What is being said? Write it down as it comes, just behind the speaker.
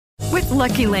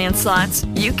Lucky Land Slots,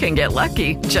 you can get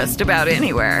lucky just about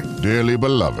anywhere. Dearly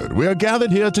beloved, we are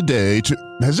gathered here today to...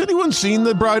 Has anyone seen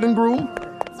the bride and groom?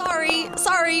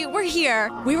 Sorry, we're here.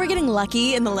 We were getting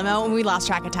lucky in the limo and we lost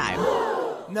track of time.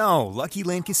 No, Lucky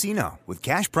Land Casino, with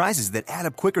cash prizes that add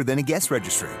up quicker than a guest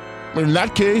registry. In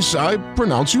that case, I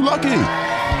pronounce you lucky.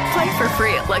 Play for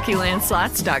free at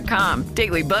LuckyLandSlots.com.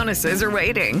 Daily bonuses are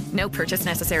waiting. No purchase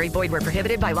necessary. Void where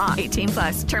prohibited by law.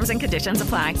 18+. Terms and conditions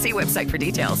apply. See website for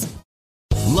details.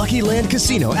 Lucky Land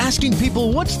Casino, asking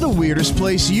people, what's the weirdest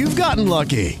place you've gotten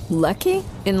lucky? Lucky?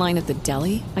 In line at the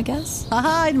deli, I guess?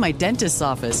 Aha, in my dentist's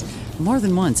office. More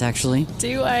than once, actually.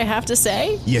 Do I have to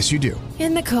say? Yes, you do.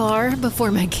 In the car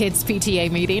before my kids'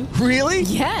 PTA meeting. Really?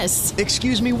 Yes.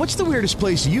 Excuse me, what's the weirdest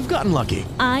place you've gotten lucky?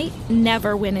 I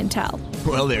never win and tell.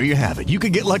 Well, there you have it. You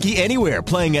can get lucky anywhere,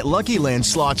 playing at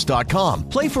LuckyLandSlots.com.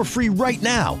 Play for free right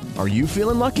now. Are you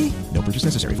feeling lucky? No purchase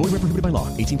necessary. Void where prohibited by law.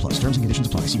 18+. Terms and conditions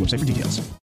apply. See website for details.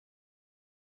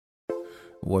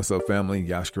 What's up, family?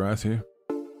 Yash Karas here.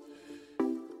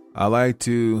 I like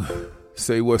to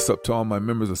say what's up to all my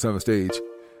members of 7th Stage,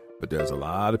 but there's a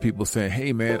lot of people saying,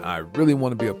 hey, man, I really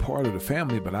want to be a part of the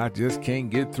family, but I just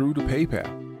can't get through to PayPal.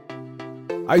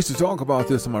 I used to talk about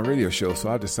this on my radio show,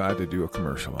 so I decided to do a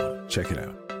commercial on it. Check it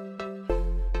out.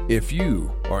 If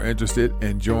you are interested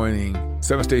in joining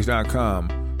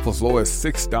 7thstage.com for as low as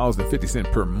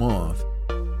 $6.50 per month,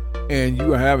 and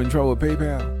you are having trouble with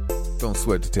PayPal, don't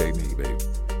sweat the technique, baby.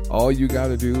 All you got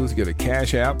to do is get a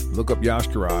Cash App, look up Yash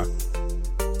Karai,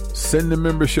 send the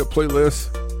membership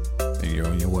playlist, and you're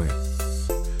on your way.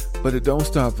 But it don't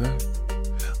stop there.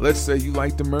 Let's say you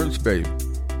like the merch, baby.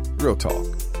 Real talk.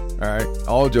 All right?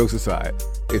 All jokes aside,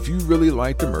 if you really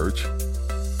like the merch,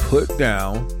 put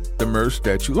down the merch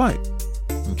that you like.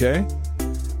 Okay?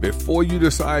 Before you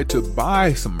decide to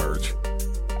buy some merch,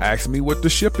 ask me what the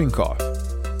shipping costs.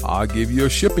 I'll give you a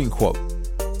shipping quote.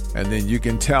 And then you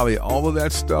can tally all of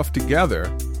that stuff together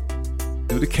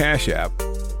through the Cash App,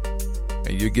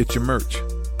 and you get your merch.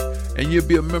 And you'll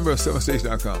be a member of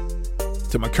 7thstage.com.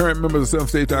 To my current members of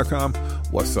 7thstage.com,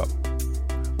 what's up?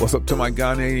 What's up to my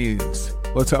Ghanaians?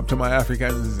 What's up to my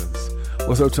Africans?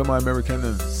 What's up to my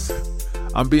Americans?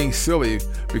 I'm being silly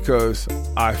because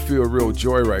I feel real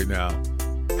joy right now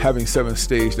having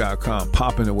 7thstage.com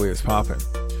popping the way it's popping.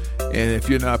 And if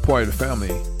you're not part of the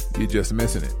family, you're just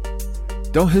missing it.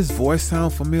 Don't his voice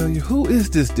sound familiar? Who is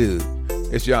this dude?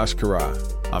 It's Yash Karai.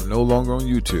 I'm no longer on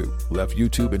YouTube. Left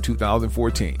YouTube in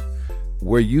 2014.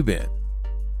 Where you been?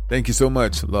 Thank you so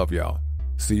much. Love y'all.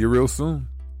 See you real soon.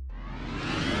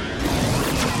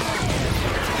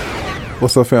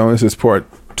 What's up, family? This is part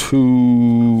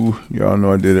 2. Y'all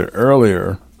know I did it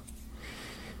earlier.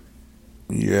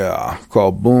 Yeah,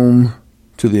 called Boom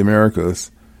to the Americas.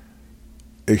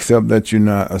 Except that you're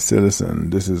not a citizen.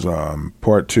 This is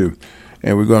part 2.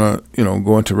 And we're going to,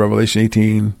 go into Revelation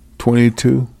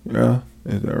 18:22. Yeah,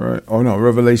 is that right? Oh, no,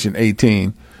 Revelation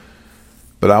 18.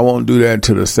 But I won't do that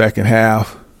until the second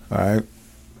half. All right.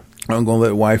 I'm going to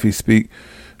let Wifey speak.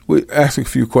 We ask a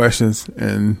few questions.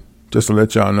 And just to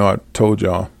let y'all know, I told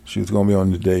y'all she was going to be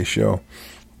on today's show.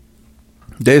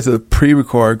 Today's a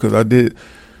pre-record because I did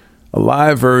a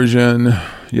live version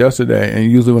yesterday.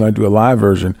 And usually when I do a live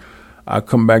version, I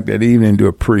come back that evening and do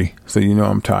a pre. So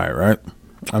I'm tired, right?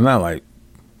 I'm not like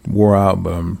wore out,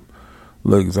 but I'm a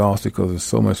little exhausted because there's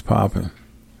so much popping.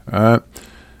 All right.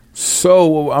 So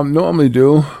what I normally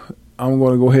do, I'm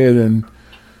going to go ahead and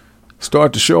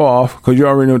start the show off because you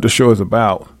already know what the show is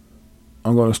about.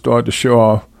 I'm going to start the show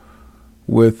off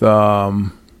with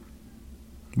Brother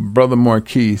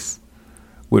Marquise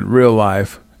with Real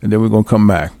Life, and then we're going to come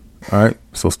back. All right.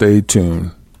 So stay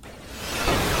tuned.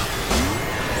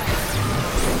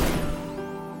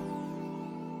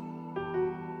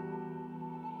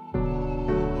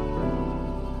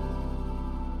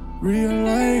 Real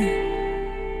life,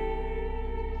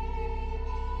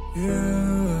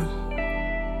 yeah.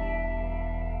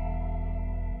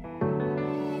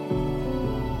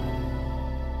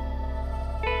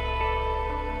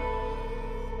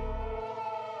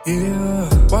 Yeah.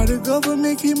 Why the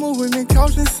government keep moving and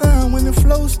caution sign when the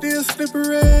flow still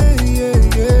slippery? Yeah.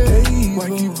 Why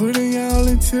keep putting y'all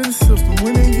into the system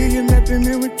when they give you nothing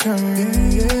in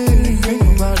return? Yeah. Think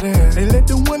about that. They let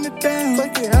the one down.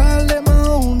 Fuck it, I let my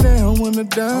own down when the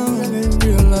down. I'm in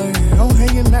real life. I'm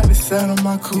hanging out the side of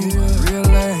my coupe. Yeah. Real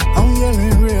life. I'm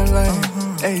yelling real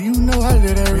life. Hey, you know I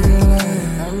live that real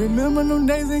life. I remember them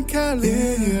days in college.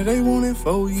 Yeah, they wanted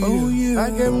 4 years. I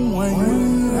gave them 1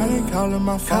 year. I didn't call them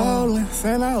my phone.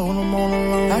 Saying I own them on the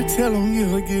loan. I tell them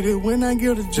you'll get it when I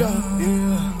get a job.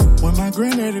 Yeah. When my my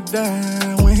granddaddy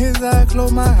died. When his eyes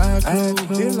closed, my eyes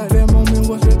closed. It's like that moment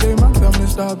was the day my family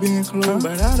started being close.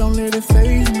 But I don't let it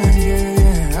faze me,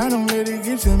 yeah. I don't let it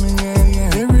get to me,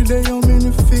 yeah. Every day I'm in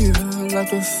the field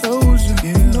like a soldier.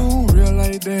 Yeah, you don't real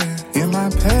like that. In my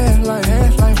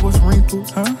past life was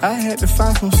wrinkled. I had to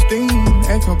find some steam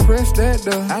and compress that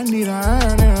dough. I need an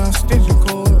iron and a stitching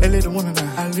cord. And let the one of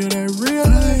that. I live that real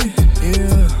life,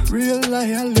 yeah. Real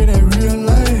life, I live that real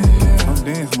life. I'm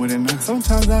dancing with it now.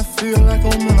 Sometimes I feel like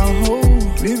I'm in a hole.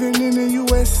 Living in the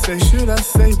USA, should I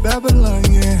say Babylon,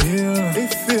 yeah.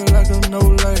 It feel like a no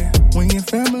life. When your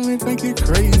family think you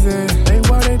crazy,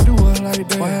 why they do it like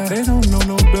that? Why? They don't know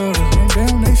no better. And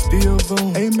damn, they still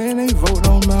vote. Hey man, they vote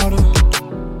don't matter.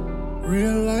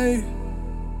 Real life.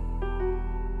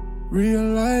 Real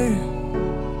life.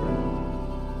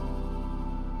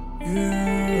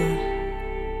 Yeah.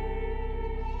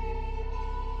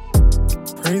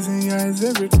 Praising ya is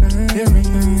everything,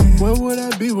 everything. Where would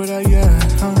I be without ya?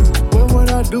 What would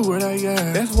I do without ya?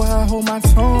 That's why I hold my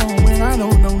tongue when I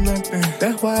don't know nothing.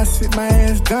 That's why I sit my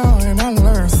ass down and I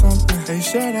learn something. Hey,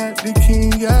 shout out to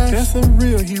King Yah. That's a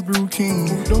real Hebrew king.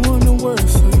 Doing the work,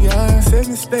 so Yah.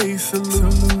 7 states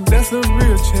salute. That's a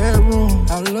real chat room.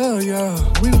 I love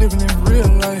y'all. We living in real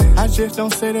life. I just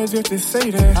don't say that just to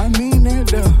say that. I mean that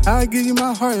though. I'll give you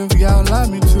my heart if y'all allow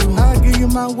me to. I'll give you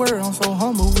my word. I'm so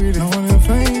humble with it. Knowing if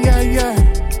I ain't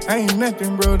I ain't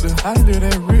nothing, brother. I live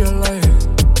that real life.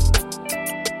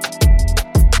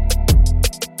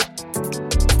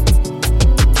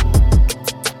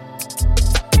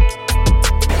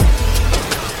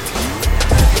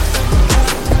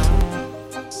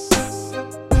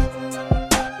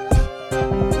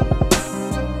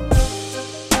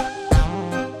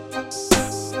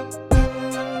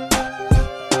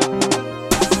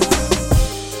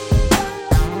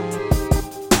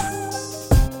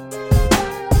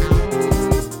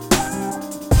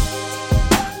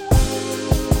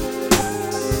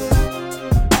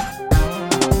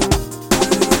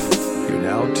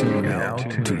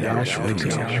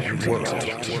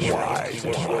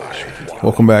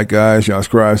 Welcome back, guys. Y'all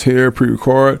Scribes here,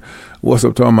 pre-record. What's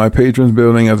up to all my patrons,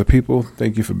 building as a people?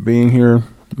 Thank you for being here.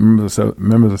 Members of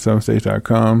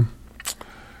 7stage.com.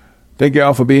 Thank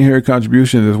y'all for being here,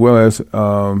 contributions as well as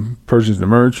purchase the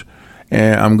merch.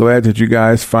 And I'm glad that you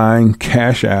guys find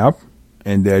Cash App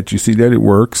and that you see that it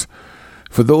works.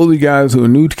 For those of you guys who are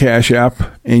new to Cash App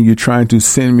and you're trying to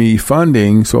send me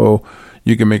funding so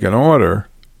you can make an order,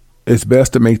 it's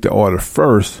best to make the order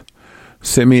first.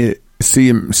 Send me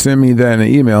that in an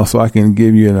email so I can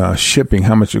give you shipping,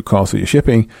 how much it costs for your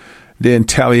shipping, then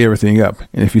tally everything up.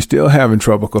 And if you're still having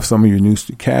trouble because some of you are new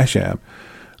to Cash App,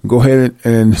 go ahead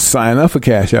and sign up for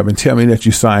Cash App and tell me that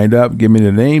you signed up. Give me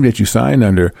the name that you signed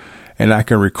under, and I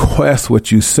can request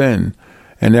what you send,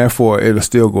 and therefore it'll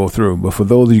still go through. But for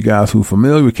those of you guys who are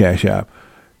familiar with Cash App,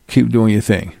 keep doing your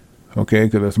thing, okay?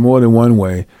 Because there's more than one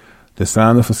way to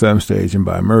sign up for 7 Stage and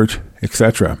buy merch,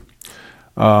 etc.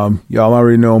 Y'all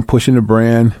already know I'm pushing the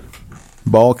brand,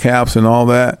 ball caps and all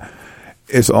that.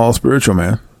 It's all spiritual,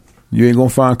 man. You ain't gonna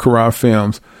find Karaf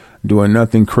Films doing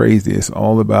nothing crazy. It's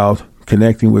all about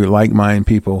connecting with like-minded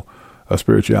people of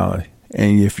spirituality.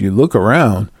 And if you look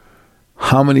around,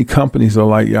 how many companies are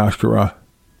like Yash Karaf?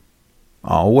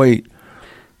 Oh, wait.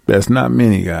 There's not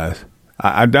many, guys.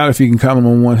 I doubt if you can count them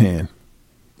on one hand.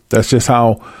 That's just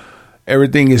how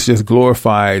everything is just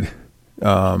glorified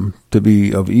to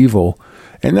be of evil.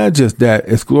 And not just that,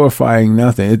 it's glorifying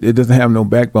nothing. It doesn't have no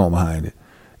backbone behind it.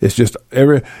 It's just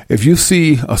if you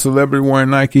see a celebrity wearing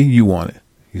Nike, you want it.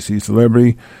 You see a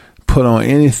celebrity put on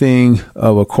anything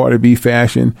of a Cardi B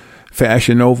Fashion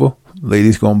Nova,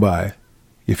 ladies gonna buy it.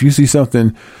 If you see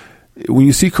something, when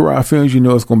you see Karaf Films, you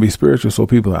know it's gonna be spiritual. So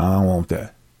people are like, I don't want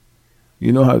that.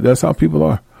 You know that's how people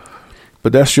are.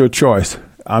 But that's your choice.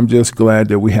 I'm just glad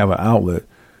that we have an outlet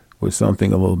with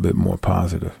something a little bit more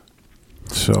positive.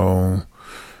 So,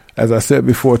 as I said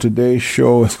before, today's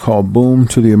show is called Boom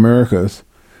to the Americas,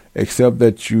 except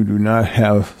that you do not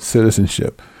have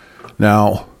citizenship.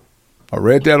 Now, I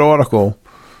read that article.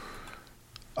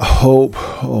 I hope,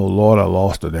 oh Lord, I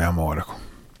lost the damn article.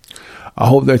 I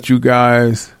hope that you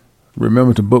guys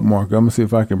remember to bookmark. I'm going to see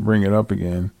if I can bring it up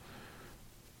again.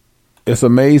 It's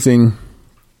amazing.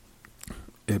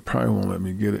 It probably won't let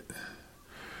me get it.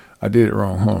 I did it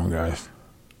wrong. Hold on, guys.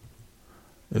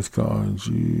 It's called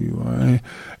GY.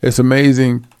 It's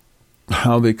amazing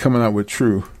how they're coming out with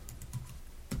truth,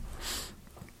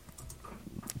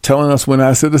 telling us we're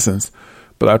not citizens.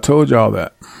 But I told y'all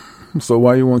that. So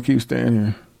why you want to keep staying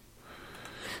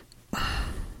here?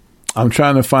 I'm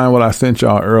trying to find what I sent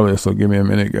y'all earlier, so give me a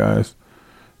minute, guys.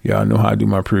 Y'all know how I do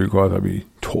my pre-records. I be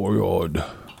toiled.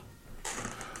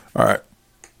 All right.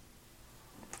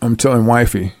 I'm telling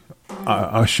wifey,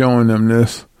 I'm showing them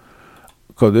this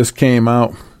because this came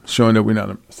out showing that we're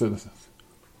not citizens.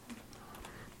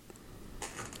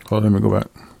 Hold on, let me go back.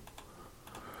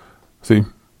 See,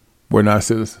 we're not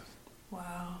citizens.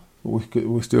 Wow.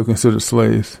 We're still considered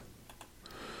slaves.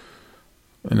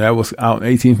 And that was out in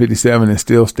 1857 and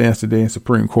still stands today in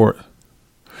Supreme Court.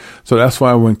 So that's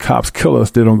why when cops kill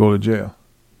us, they don't go to jail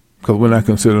because we're not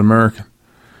considered American.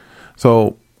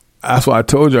 So that's why I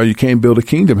told y'all you can't build a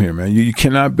kingdom here, man. You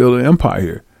cannot build an empire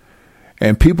here.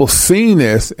 And people seeing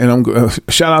this, and I'm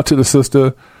shout out to the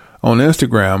sister on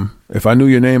Instagram. If I knew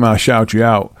your name, I'll shout you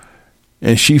out.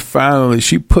 And she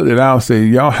put it out, say,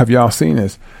 have y'all seen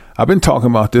this? I've been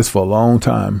talking about this for a long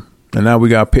time. And now we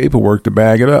got paperwork to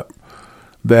bag it up.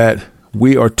 That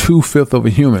we are 2/5 of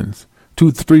a humans,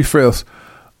 3/5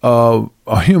 of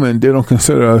a human. They don't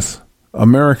consider us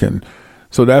American,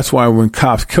 so that's why when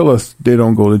cops kill us, they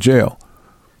don't go to jail.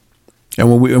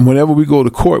 And whenever we go to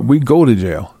court, we go to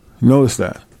jail. Notice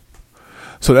that.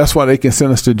 So that's why they can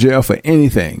send us to jail for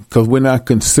anything because we're not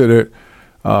considered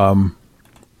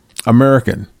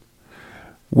American.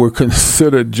 We're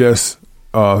considered just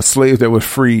slaves that were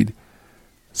freed.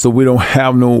 So we don't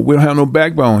have no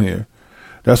backbone here.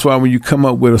 That's why when you come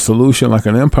up with a solution like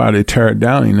an empire, they tear it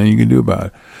down and nothing you can do about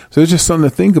it. So it's just something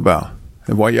to think about.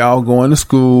 And while y'all going to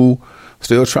school,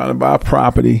 still trying to buy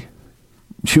property,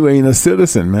 you ain't a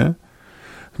citizen, man.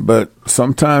 But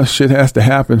sometimes shit has to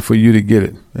happen for you to get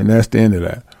it. And that's the end of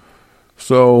that.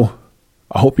 So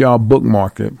I hope y'all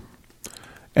bookmark it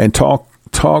and talk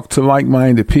to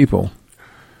like-minded people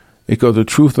because the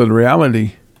truth of the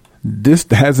reality, this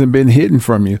hasn't been hidden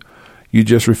from you. You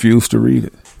just refuse to read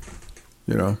it.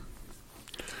 You know.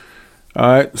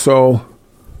 All right, so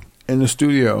in the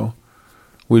studio,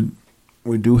 we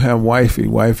do have wifey.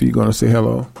 Wifey, you gonna say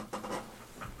hello?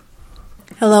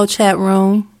 Hello, chat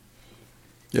room.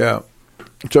 Yeah.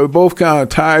 So we're both kind of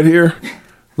tired here.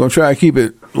 We're gonna try to keep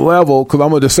it level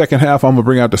because the second half I'm gonna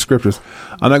bring out the scriptures.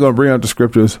 I'm not gonna bring out the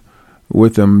scriptures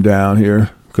with them down here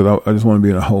because I just want to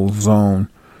be in a whole zone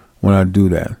when I do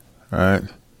that. All right,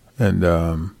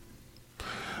 and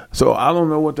so I don't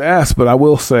know what to ask, but I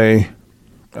will say,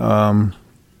 the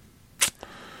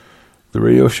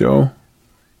radio show,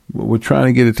 we're trying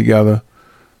to get it together.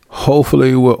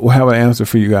 Hopefully we'll have an answer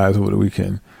for you guys over the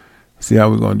weekend. See how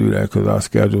we're going to do that because our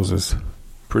schedules is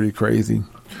pretty crazy.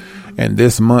 And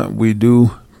this month we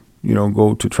do,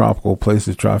 go to tropical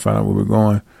places, try to find out where we're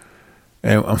going.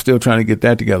 And I'm still trying to get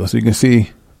that together so you can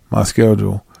see my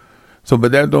schedule. So,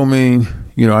 but that don't mean,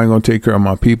 I ain't going to take care of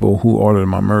my people who ordered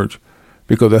my merch.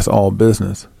 Because that's all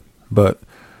business. But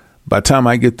by the time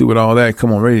I get through with all that,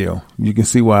 come on radio, you can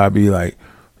see why I be like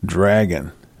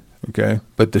dragging. Okay.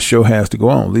 But the show has to go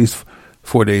on at least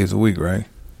 4 days a week, right?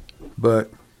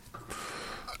 But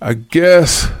I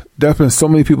guess there's been so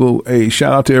many people. Hey,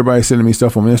 shout out to everybody sending me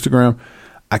stuff on Instagram.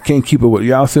 I can't keep it with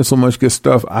y'all send so much good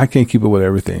stuff. I can't keep it with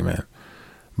everything, man.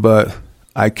 But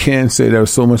I can say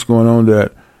there's so much going on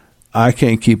that I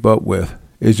can't keep up with.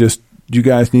 It's just you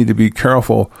guys need to be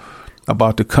careful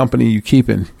about the company you're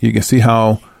keeping. You can see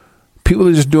how people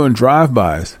are just doing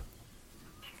drive-bys,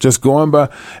 just going by,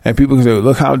 and people can say,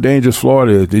 look how dangerous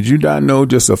Florida is. Did you not know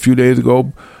just a few days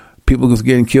ago people was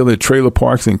getting killed at trailer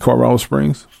parks in Colorado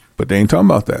Springs? But they ain't talking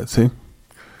about that, see?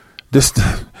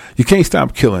 You can't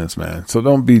stop killings, man, so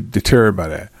don't be deterred by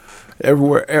that.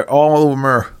 Everywhere, all over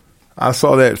America, I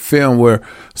saw that film where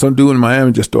some dude in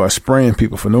Miami just started spraying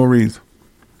people for no reason.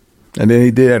 And then he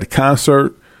did at a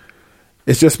concert.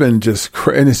 It's just been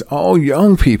crazy. And it's all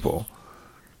young people,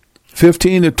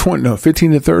 15 to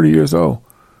 30 years old.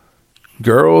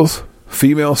 Girls,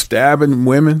 females stabbing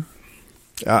women.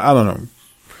 I don't know.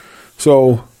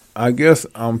 So I guess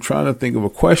I'm trying to think of a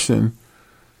question.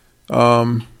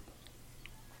 Okay,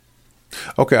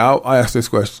 I'll ask this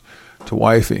question to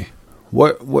wifey.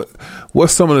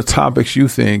 What's some of the topics you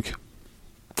think,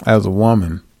 as a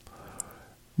woman,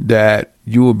 that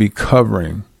you will be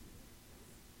covering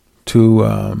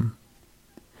to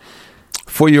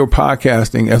for your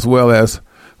podcasting as well as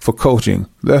for coaching?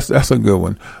 That's a good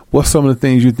one. What's some of the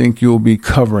things you think you'll be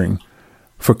covering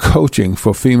for coaching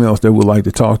for females that would like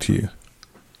to talk to you?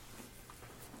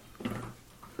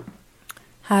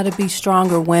 How to be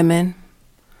stronger women.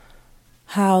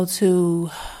 How to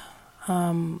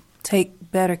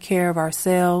take better care of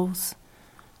ourselves,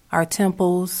 our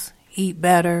temples, eat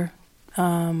better.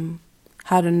 How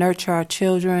to nurture our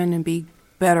children and be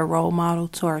better role model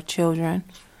to our children,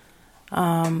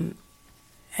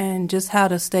 and just how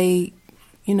to stay,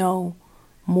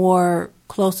 more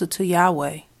closer to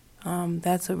Yahweh.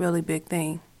 That's a really big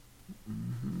thing.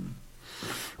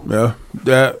 Yeah,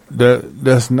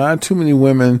 that's not too many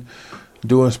women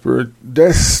doing spirit.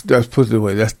 That's put it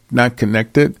away. That's not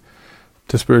connected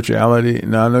to spirituality.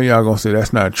 Now I know y'all gonna say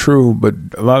that's not true, but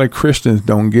a lot of Christians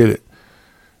don't get it.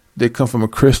 They come from a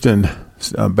Christian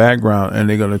background, and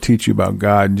they're gonna teach you about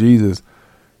God and Jesus,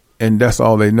 and that's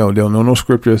all they know. They don't know no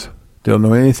scriptures. They don't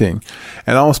know anything.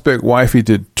 And I don't expect wifey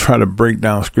to try to break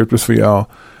down scriptures for y'all.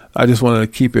 I just wanted to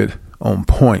keep it on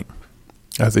point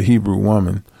as a Hebrew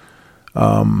woman.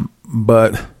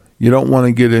 But you don't want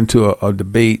to get into a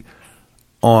debate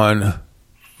on,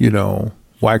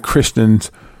 why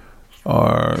Christians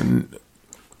are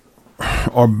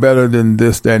better than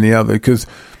this, that, and the other. Because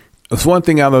it's one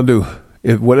thing I don't do.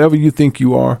 If whatever you think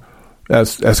you are,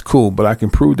 that's cool. But I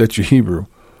can prove that you're Hebrew.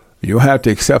 You'll have to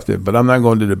accept it. But I'm not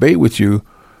going to debate with you.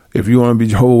 If you want to be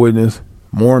Jehovah's Witness,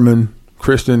 Mormon,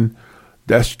 Christian,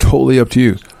 that's totally up to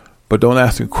you. But don't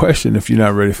ask a question if you're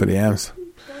not ready for the answer.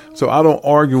 So I don't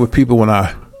argue with people when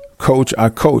I coach.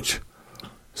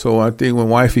 So I think when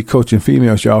wifey coaching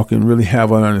females, y'all can really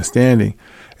have an understanding.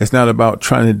 It's not about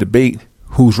trying to debate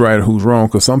who's right or who's wrong,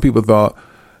 because some people thought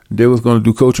they was going to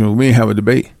do coaching with me and have a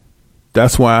debate.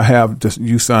 That's why I have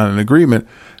you sign an agreement,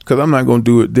 because I'm not going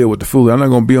to deal with the fool. I'm not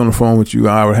going to be on the phone with you an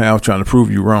hour and a half trying to prove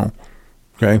you wrong.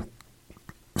 Okay?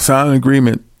 Sign an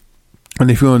agreement, and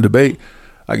if you're in a debate,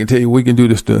 I can tell you we can do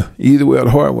this the either way or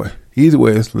the hard way. Either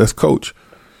way is let's coach.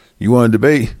 You want to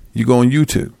debate, you go on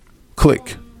YouTube.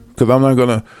 Click. Because I'm not going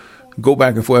to go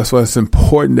back and forth. That's why it's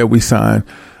important that we sign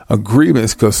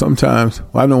agreements, because sometimes,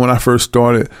 I know when I first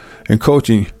started in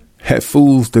coaching, had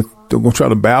fools that they're going to try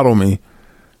to battle me,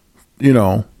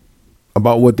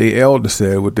 about what they elder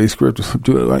said, what they scriptures.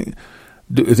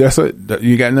 Is that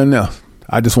you got nothing else?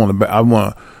 I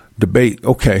want to debate.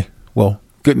 Okay, well,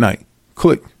 good night.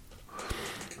 Click.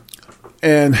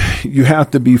 And you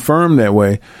have to be firm that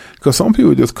way, because some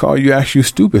people just call you, ask you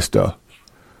stupid stuff.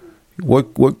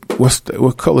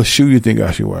 What color shoe you think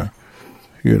I should wear?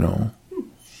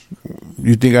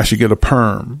 You think I should get a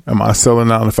perm? Am I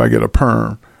selling out if I get a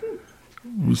perm?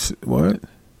 What?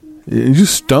 You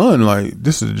stunned like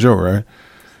this is a joke, right?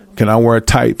 Can I wear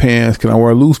tight pants? Can I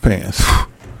wear loose pants?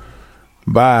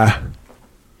 Bye.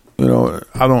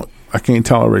 I can't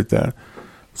tolerate that.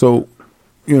 So,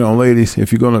 ladies,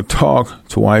 if you're going to talk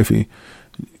to wifey,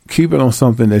 keep it on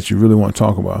something that you really want to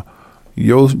talk about.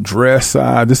 Your dress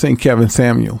size, this ain't Kevin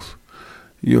Samuels.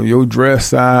 Your dress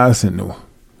size and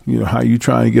how you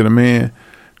trying to get a man,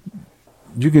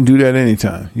 you can do that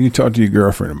anytime. You can talk to your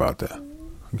girlfriend about that.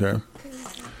 Okay?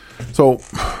 So,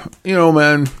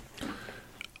 man,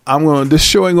 this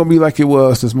show ain't gonna be like it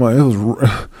was this morning.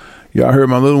 Y'all heard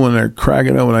my little one there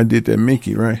cracking up when I did that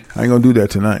Mickey, right? I ain't gonna do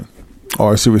that tonight.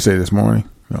 Or should we say this morning?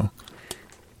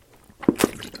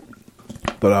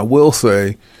 But I will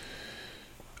say,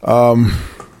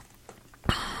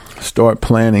 start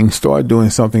planning, start doing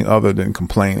something other than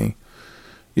complaining.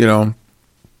 Get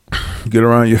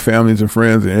around your families and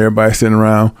friends and everybody sitting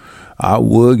around. I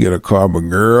would get a car, but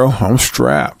girl, I'm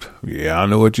strapped. Yeah, I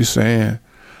know what you're saying.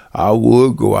 I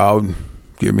would go out and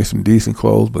get me some decent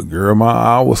clothes, but girl, my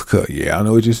hours cut. Yeah, I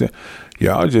know what you're saying.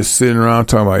 Y'all just sitting around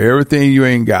talking about everything you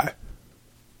ain't got.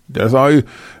 That's all you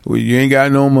ain't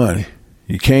got no money.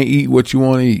 You can't eat what you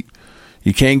want to eat.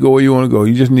 You can't go where you want to go.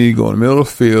 You just need to go in the middle of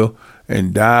the field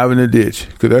and dive in the ditch,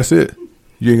 because that's it.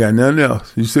 You ain't got nothing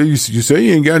else. You say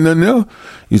you ain't got nothing else.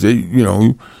 You say,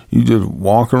 you just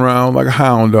walk around like a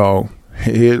hound dog,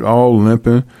 head all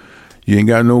limping. You ain't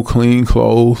got no clean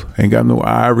clothes, ain't got no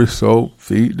Irish soap,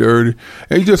 feet dirty.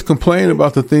 And you just complain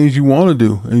about the things you want to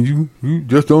do, and you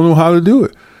just don't know how to do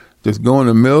it. Just go in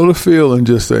the middle of the field and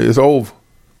just say, it's over.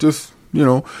 Just,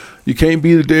 you can't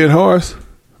beat a dead horse,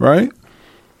 right?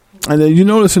 And then you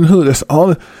notice in the hood, that's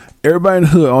all. Everybody in the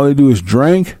hood, all they do is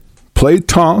drink, play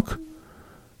tonk,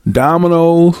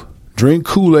 dominoes, drink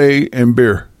Kool-Aid, and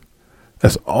beer.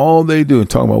 That's all they do, and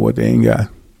talk about what they ain't got.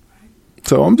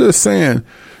 So I'm just saying,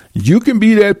 you can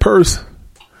be that person,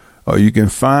 or you can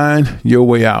find your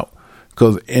way out.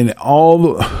 Because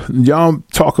y'all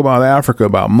talk about Africa,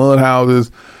 about mud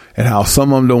houses, and how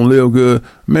some of them don't live good.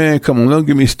 Man, come on, don't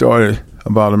get me started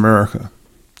about America.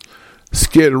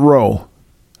 Skid Row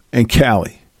and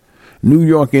Cali. New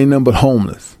York ain't nothing but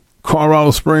homeless.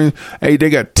 Colorado Springs, hey, they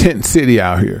got Tent City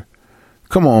out here.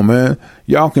 Come on, man.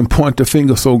 Y'all can point the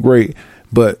finger so great,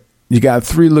 but you got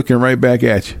three looking right back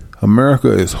at you.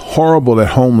 America is horrible at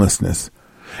homelessness.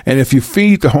 And if you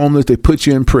feed the homeless, they put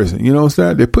you in prison. You know what's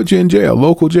that? They put you in jail,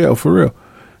 local jail, for real.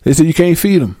 They say you can't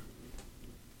feed them.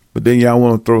 But then y'all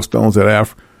want to throw stones at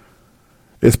Africa.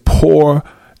 It's poor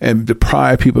and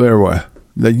deprived people everywhere.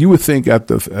 That you would think at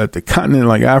the continent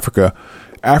like Africa,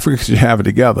 Africa should have it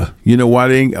together. You know why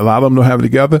a lot of them don't have it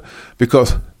together?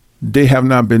 Because they have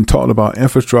not been taught about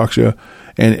infrastructure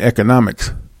and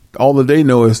economics. All that they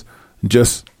know is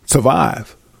just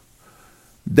survive.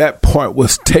 That part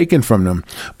was taken from them.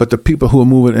 But the people who are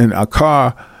moving in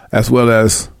Accra, as well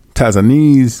as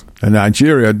Tanzania and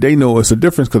Nigeria, they know it's a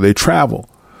difference because they travel.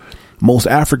 Most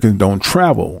Africans don't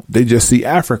travel. They just see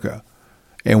Africa.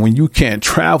 And when you can't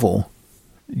travel,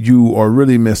 you are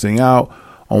really missing out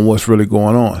on what's really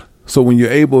going on. So when you're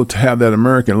able to have that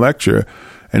American lecture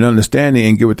and understanding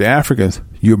and get with the Africans,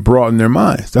 you broaden their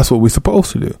minds. That's what we're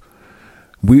supposed to do.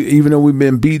 Even though we've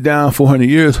been beat down 400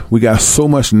 years, we got so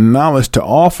much knowledge to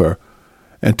offer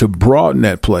and to broaden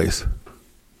that place.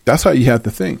 That's how you have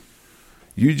to think.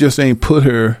 You just ain't put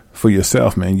her for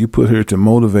yourself, man. You put her to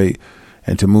motivate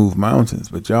and to move mountains.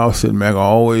 But y'all sitting back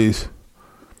always,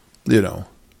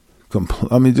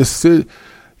 just sit.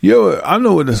 I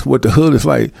know what the hood is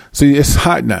like. See, it's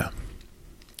hot now.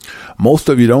 Most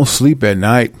of you don't sleep at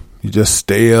night. You just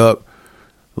stay up,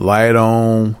 light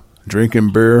on,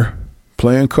 drinking beer,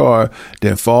 playing card,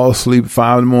 then fall asleep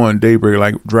 5 in the morning, daybreak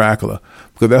like Dracula.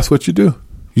 Because that's what you do.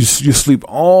 You sleep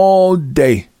all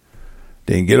day.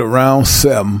 Then get around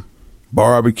 7,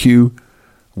 barbecue,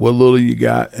 what little you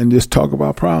got, and just talk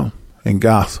about problems and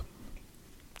gossip.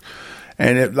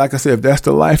 And like I said, if that's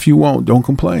the life you want, don't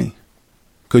complain.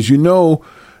 Because you know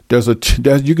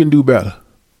you can do better.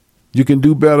 You can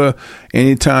do better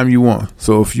anytime you want.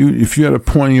 So if you're at a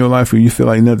point in your life where you feel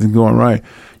like nothing's going right,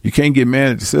 you can't get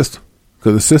mad at the system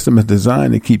because the system is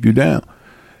designed to keep you down.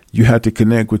 You have to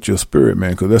connect with your spirit,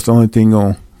 man, because that's the only thing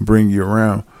going to bring you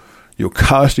around. Your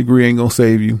college degree ain't going to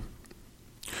save you.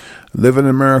 Living in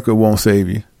America won't save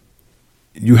you.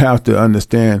 You have to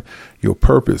understand your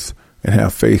purpose and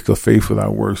have faith, because faith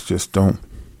without works just don't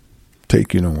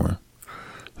take you nowhere.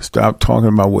 Stop talking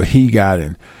about what he got.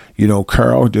 And,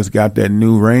 Carl just got that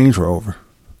new Range Rover.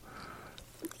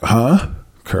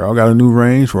 Carl got a new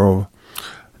Range Rover.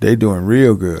 They doing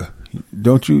real good.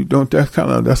 That's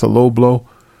a low blow.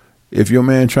 If your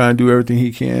man trying to do everything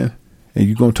he can and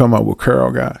you going to talk about what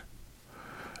Carl got,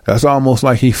 that's almost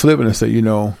like he flipping and say,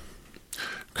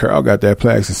 Carl got that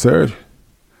plastic surgery.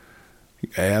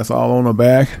 Ass all on the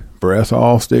back, breasts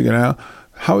all sticking out.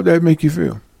 How would that make you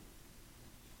feel?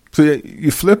 So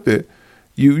you flip it.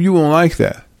 You won't like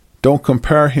that. Don't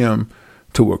compare him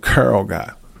to what Carol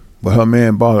got. But her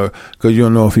man bought her because you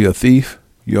don't know if he a thief.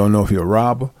 You don't know if he a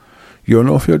robber. You don't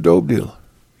know if he a dope dealer.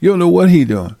 You don't know what he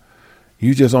doing.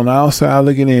 You just on the outside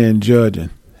looking in, judging.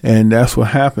 And that's what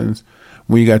happens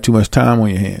when you got too much time on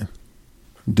your hand.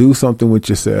 Do something with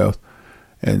yourself.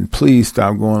 And please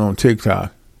stop going on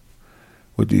TikTok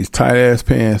with these tight ass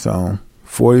pants on,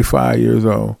 45 years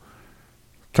old,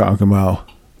 talking about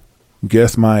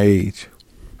guess my age.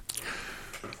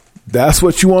 That's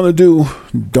what you want to do.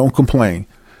 Don't complain.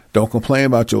 Don't complain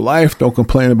about your life. Don't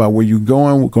complain about where you're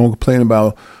going. Don't complain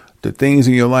about the things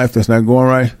in your life that's not going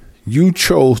right. You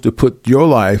chose to put your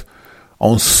life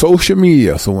on social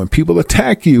media. So when people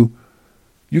attack you,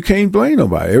 you can't blame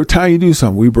nobody. Every time you do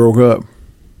something, we broke up.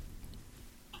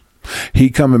 He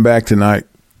coming back tonight.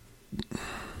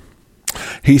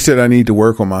 He said, I need to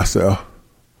work on myself.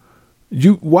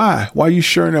 Why? Why are you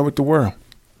sharing that with the world?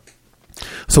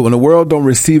 So when the world don't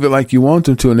receive it like you want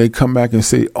them to, and they come back and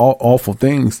say awful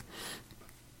things,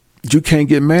 you can't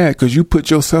get mad because you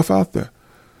put yourself out there.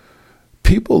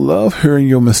 People love hearing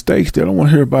your mistakes. They don't want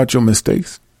to hear about your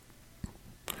mistakes.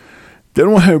 They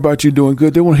don't want to hear about you doing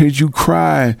good. They want to hear you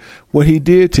cry what he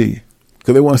did to you.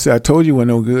 Because they want to say, I told you we're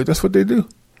no good. That's what they do.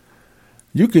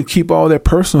 You can keep all that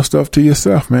personal stuff to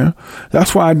yourself, man.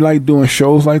 That's why I like doing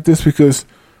shows like this, because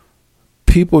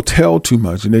people tell too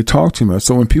much and they talk too much.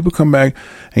 So when people come back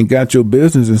and got your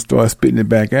business and start spitting it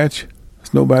back at you,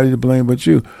 there's nobody to blame but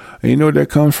you. And you know where that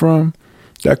comes from?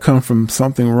 That comes from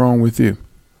something wrong with you.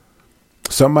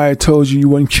 Somebody told you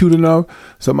wasn't cute enough.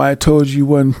 Somebody told you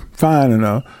wasn't fine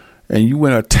enough. And you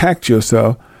went and attacked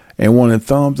yourself and wanted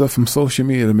thumbs up from social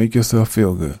media to make yourself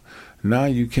feel good. Now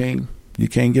you can't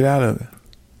get out of it.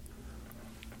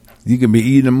 You can be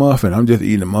eating a muffin. I'm just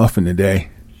eating a muffin today.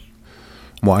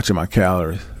 I'm watching my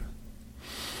calories.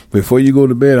 Before you go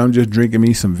to bed, I'm just drinking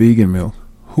me some vegan milk.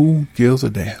 Who gives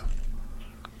a damn?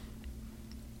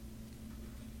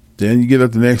 Then you get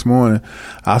up the next morning.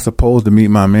 I was supposed to meet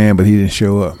my man, but he didn't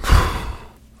show up.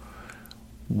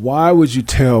 Why would you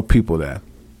tell people that?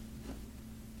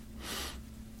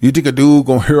 You think a dude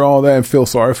gonna hear all that and feel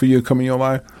sorry for you and come in your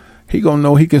life? He gonna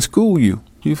know he can school you.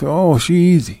 You feel, oh, she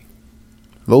easy.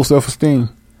 Low self-esteem.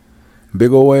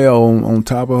 Big old L on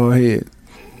top of her head.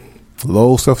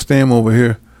 Low self-esteem over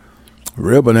here.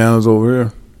 Real bananas over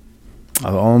here.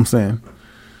 That's all I'm saying.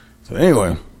 So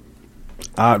anyway,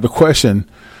 the question,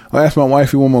 I'll ask my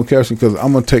wifey one more question because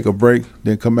I'm going to take a break,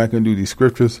 then come back and do these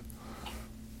scriptures.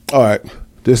 All right,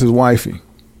 this is wifey.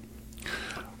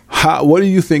 What do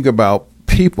you think about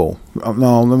people?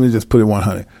 No, let me just put it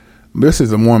 100. This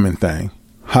is a woman thing.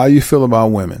 How you feel about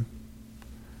women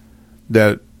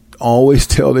that always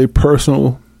tell their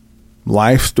personal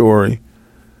life story,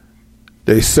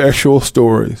 their sexual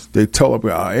stories. They tell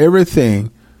about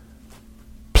everything,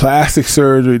 plastic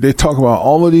surgery. They talk about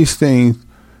all of these things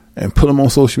and put them on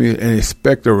social media and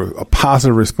expect a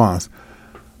positive response.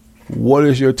 What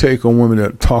is your take on women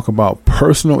that talk about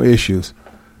personal issues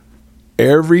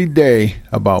every day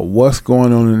about what's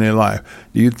going on in their life?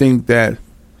 Do you think that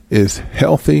is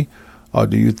healthy, or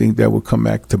do you think that will come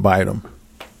back to bite them?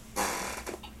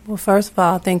 Well, first of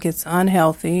all, I think it's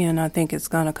unhealthy, and I think it's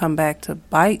going to come back to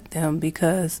bite them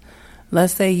because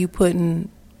let's say you putting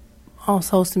on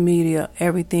social media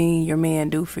everything your man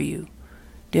do for you.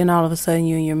 Then all of a sudden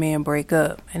you and your man break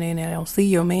up, and then they don't see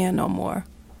your man no more.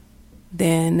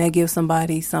 Then they give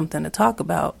somebody something to talk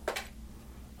about.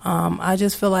 I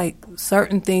just feel like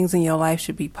certain things in your life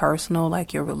should be personal,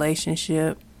 like your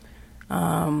relationship.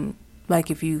 Like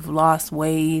if you've lost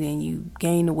weight and you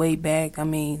gain the weight back, I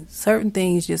mean, certain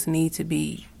things just need to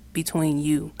be between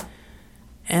you.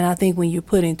 And I think when you're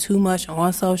putting too much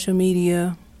on social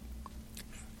media,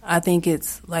 I think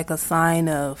it's like a sign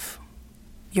of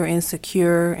you're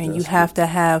insecure, and you have to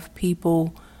have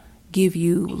people give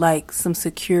you like some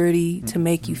security to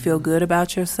make you feel good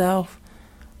about yourself.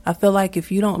 I feel like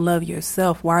if you don't love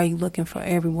yourself, why are you looking for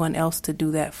everyone else to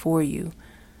do that for you?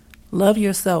 Love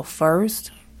yourself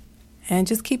first, and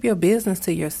just keep your business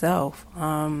to yourself.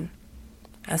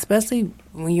 Especially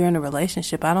when you're in a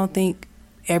relationship, I don't think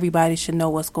everybody should know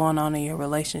what's going on in your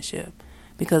relationship,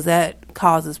 because that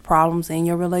causes problems in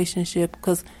your relationship.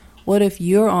 Because what if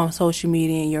you're on social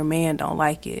media and your man don't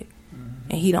like it,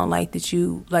 and he don't like that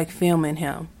you like filming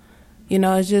him? You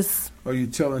know, it's just... Are you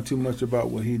telling too much about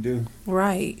what he do?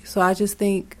 Right. So I just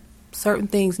think certain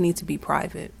things need to be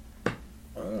private.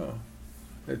 Oh,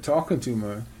 they're talking too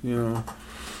much, you know.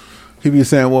 He be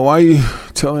saying, well, why are you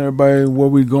telling everybody where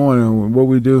we going and what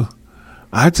we do?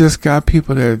 I just got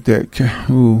people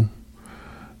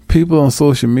people on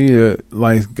social media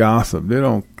like gossip. They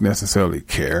don't necessarily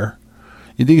care.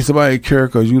 You think somebody care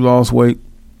because you lost weight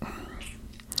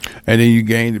and then you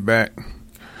gained it back?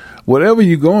 Whatever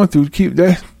you're going through, keep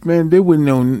that, man, they wouldn't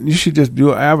know. You should just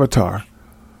do an avatar.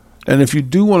 And if you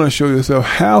do want to show yourself,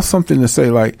 have something to say,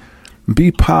 like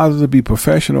be positive, be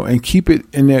professional, and keep it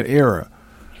in that era.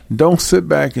 Don't sit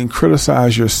back and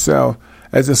criticize yourself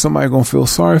as if somebody going to feel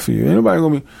sorry for you. Anybody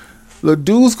going to be, the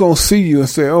dude's going to see you and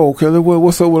say, oh, okay,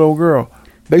 what's up with old girl?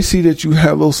 They see that you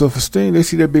have low self-esteem. They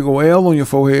see that big old L on your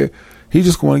forehead. He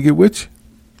just going to get with you.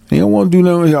 He don't want to do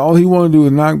nothing. All he want to do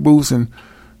is knock boots and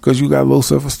because you got low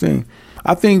self-esteem.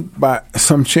 I think by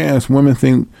some chance, women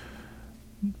think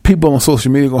people on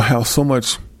social media going to have so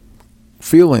much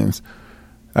feelings.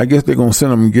 I guess they're going to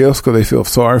send them gifts because they feel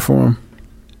sorry for them.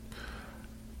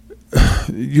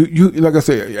 You like I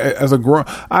say, as a grown,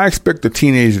 I expect a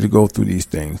teenager to go through these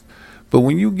things. But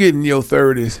when you get in your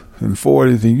 30s and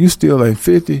 40s and you still like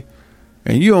 50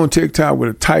 and you on TikTok with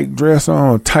a tight dress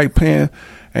on, a tight pants,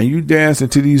 and you dancing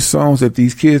to these songs that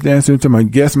these kids dancing to, my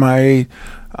guess my age,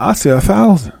 I say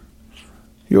 1,000.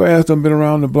 Your ass done been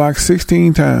around the block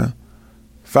 16 times.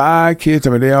 5 kids, I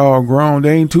mean, they all grown.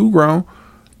 They ain't too grown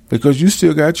because you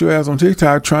still got your ass on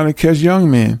TikTok trying to catch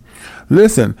young men.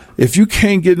 Listen, if you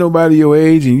can't get nobody your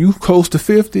age and you close to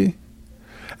 50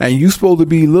 and you supposed to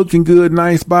be looking good,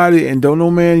 nice body, and don't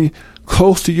no man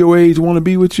close to your age want to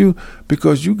be with you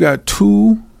because you got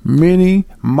too many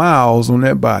miles on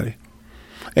that body.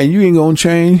 And you ain't going to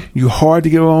change. You hard to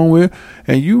get along with.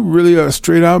 And you really are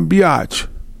straight out biatch.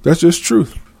 That's just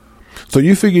truth. So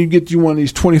you figure you get you one of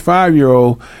these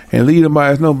 25-year-old and lead them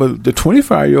by his nose. But the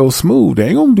 25-year-old smooth. They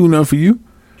ain't going to do nothing for you.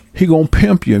 He going to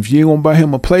pimp you. If you ain't going to buy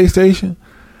him a PlayStation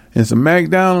and some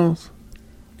McDonald's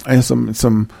and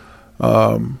some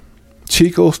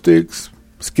Chico sticks,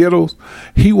 Skittles,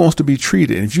 he wants to be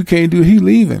treated. And if you can't do it, he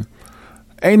leaving.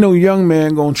 Ain't no young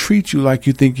man going to treat you like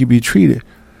you think you be treated.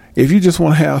 If you just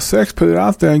want to have sex, put it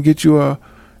out there and get you a,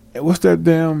 what's that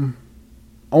damn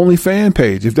OnlyFans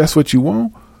page, if that's what you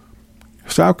want.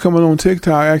 Stop coming on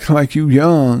TikTok acting like you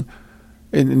young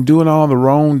and doing all the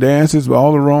wrong dances with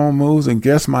all the wrong moves and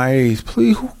guess my age.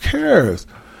 Please, who cares?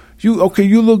 You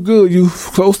look good. You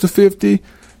close to 50.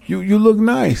 You look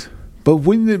nice. But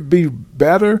wouldn't it be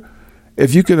better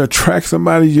if you could attract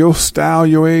somebody your style,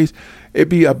 your age? It'd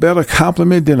be a better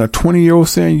compliment than a 20-year-old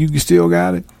saying you still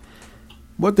got it.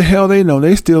 What the hell they know?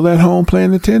 They still at home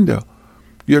playing Nintendo.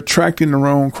 You're attracting the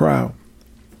wrong crowd.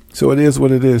 So it is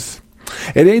what it is.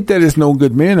 It ain't that it's no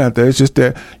good men out there. It's just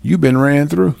that you've been ran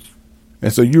through.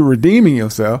 And so you're redeeming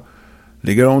yourself.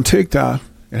 They get on TikTok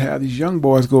and have these young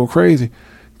boys go crazy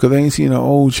because they ain't seen an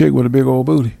old chick with a big old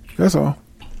booty. That's all.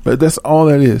 But that's all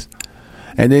that is.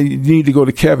 And then you need to go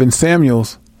to Kevin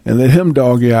Samuels and let him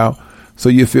dog you out so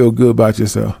you feel good about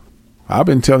yourself. I've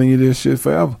been telling you this shit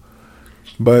forever.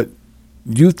 But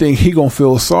you think he going to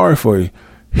feel sorry for you.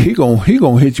 He gonna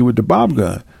hit you with the bob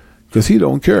gun because he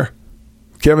don't care.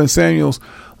 Kevin Samuels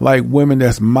like women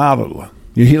that's model.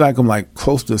 He like them like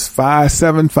close to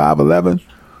 5'7", 5'11",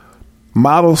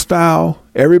 model style.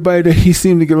 Everybody that he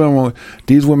seemed to get along with,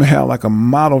 these women have like a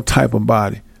model type of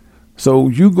body. So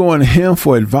you going to him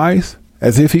for advice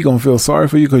as if he gonna feel sorry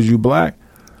for you because you black?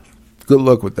 Good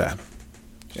luck with that.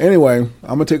 Anyway, I'm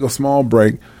gonna take a small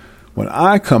break. When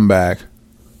I come back,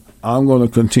 I'm gonna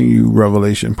continue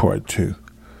Revelation Part 2.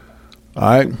 All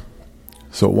right,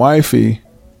 so wifey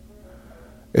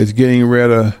is getting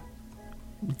ready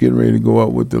to go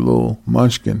up with the little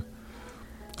munchkin.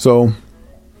 So,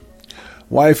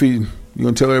 wifey, you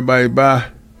gonna tell everybody bye?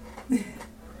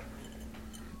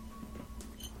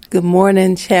 Good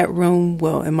morning, chat room.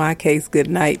 Well, in my case, good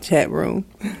night, chat room.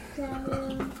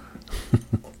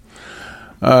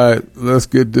 All right, let's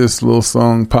get this little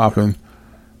song popping,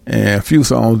 and a few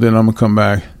songs. Then I'm gonna come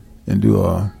back and do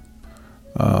a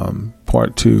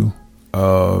part 2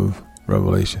 of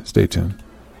Revelation. Stay tuned.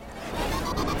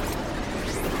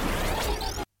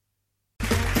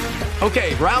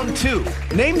 Okay, round 2.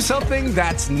 Name something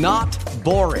that's not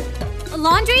boring. A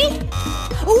laundry?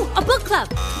 Ooh, a book club.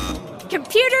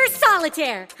 Computer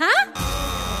solitaire, huh?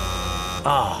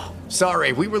 Ah,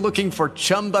 sorry, we were looking for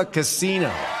Chumba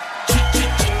Casino.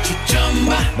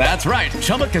 That's right.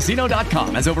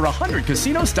 ChumbaCasino.com has over 100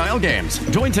 casino-style games.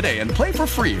 Join today and play for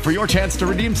free for your chance to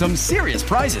redeem some serious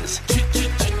prizes.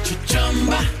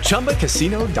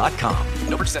 ChumbaCasino.com.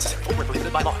 No purchase necessary. Void where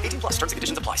prohibited by law. 18+. Terms and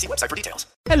conditions apply. See website for details.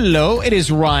 Hello, it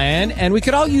is Ryan, and we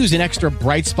could all use an extra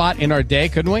bright spot in our day,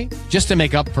 couldn't we? Just to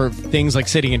make up for things like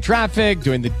sitting in traffic,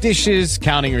 doing the dishes,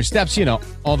 counting your steps, you know,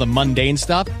 all the mundane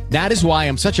stuff. That is why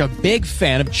I'm such a big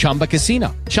fan of Chumba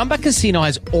Casino. Chumba Casino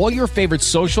has all your favorite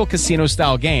social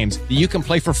casino-style games that you can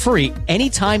play for free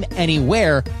anytime,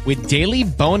 anywhere with daily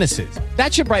bonuses.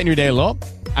 That should brighten your day a little.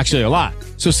 Actually, a lot.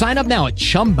 So sign up now at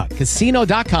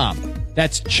ChumbaCasino.com.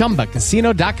 That's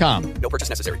ChumbaCasino.com. No purchase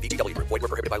necessary. VGW Group. Void where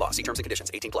prohibited by law. See terms and conditions.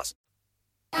 18+.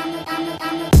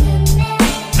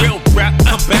 Real rap,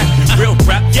 I'm back. Real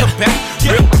rap, I'm back.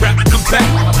 Real rap, I'm back.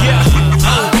 Yeah.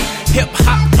 Hip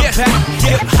hop, yeah.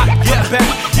 Hip hop, yeah. Back.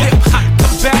 Hip hop,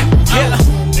 come back.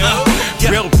 Yeah.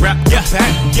 Real rap, yeah.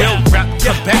 Back. Real rap,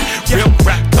 come back. Real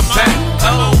rap, come back.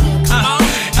 Oh, come on.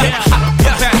 Hip hop,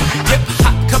 yeah. Back. Hip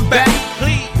hop, come back.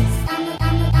 Please.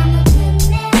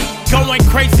 Going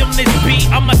crazy on this beat,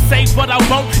 I'ma say what I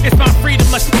want, it's my freedom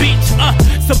of speech.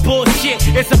 Some bullshit,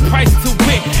 it's a price to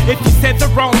it. If you said the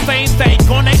wrong thing, they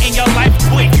gonna end your life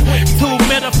quick. 2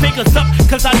 middle fingers up,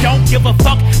 cause I don't give a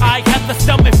fuck. I have the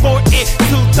stomach for it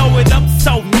to throw it up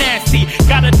so nasty.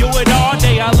 Gotta do it all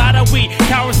day, a lot of weed.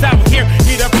 Cowards out here,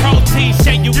 need a protein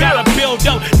shake, you gotta build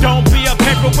up. Don't be a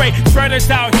paperweight, spreaders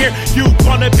out here, you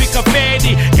gonna be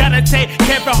confetti. Gotta take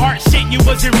Kevin Hart shit, you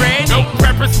wasn't ready. No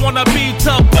rappers wanna be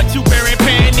tough, but you wearing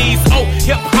panties. Oh,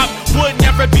 hip-hop would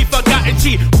never be forgotten.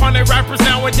 G, funny rappers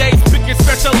nowadays picking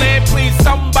special ed. Please,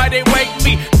 somebody wake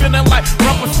me. Feeling like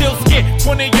Rumpelstiltskin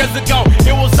 20 years ago.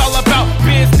 It was all about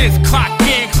business. Clock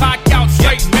in, clock out,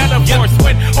 straight metaphors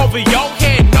went over your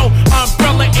head. No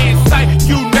umbrella in sight.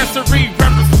 You necessary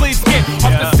rappers, please get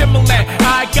off the similar.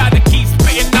 I gotta keep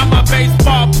spitting. I'm a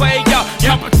baseball player.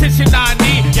 Competition I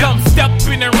need. Come step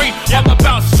in the ring. All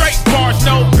about straight bars,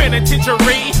 no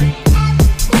penitentiary.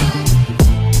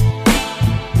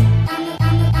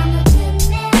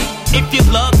 If you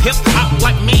love hip-hop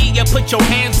like me, you put your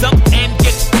hands up and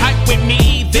get hype with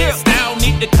me. This style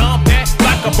need to come back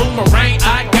like a boomerang.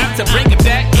 I got to bring it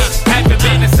back. It haven't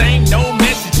been the same. No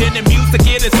message in the music.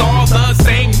 It is all the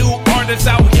same. New artists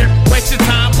out here wasting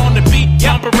time on the beat.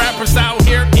 Younger rappers out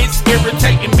here, it's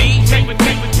irritating me. Check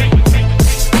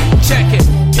it.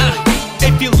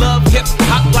 If you love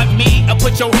hip-hop like me,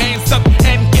 put your hands up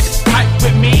and get hype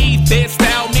with me. This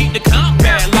style need to come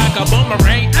back like a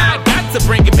boomerang. I got to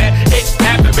bring it back. It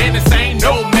haven't been the same.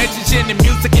 No message in the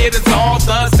music. It is all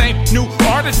the same. New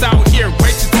artists out here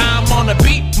wasting time on the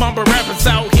beat. Mumble rappers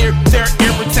out here, they're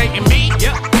irritating me.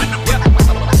 Yeah.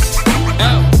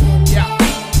 Oh, yeah.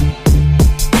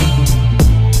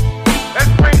 Let's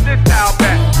bring this style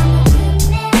back.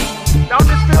 Don't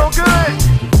this feel good?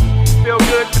 Feel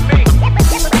good to me.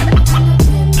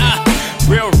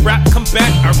 Real rap, come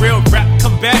back.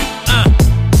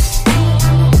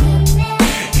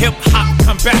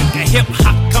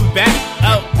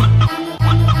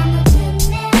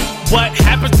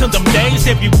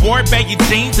 Chevy board, baggy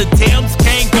jeans and Tim's.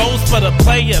 Cane goes for the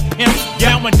player pimp.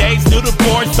 Nowadays, new the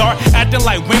boards are acting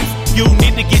like wimps. You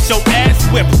need to get your ass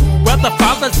whipped. Where the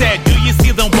father's at? Do you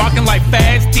see them walking like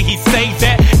fast? Did he say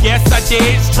that? Yes, I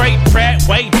did. Straight Pratt,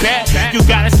 way back. You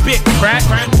gotta spit crack.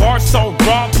 Bar so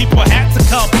raw, people had to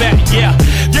come back. Yeah,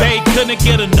 they couldn't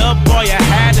get enough. Boy, I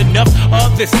had enough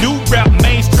of this new rap.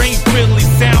 Mainstream really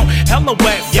sound hella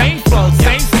wet. Same flow,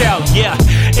 same style. Yeah,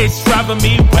 it's driving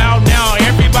me wild now.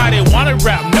 Everybody wanna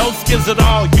rap, no skills at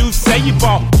all. You say you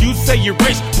ball, you say you're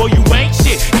rich, boy, you ain't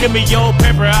shit. Give me your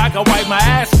paper, I can wipe my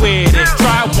ass with.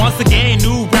 Try once again,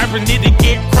 new rapper need to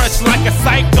get crushed like a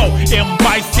psycho. And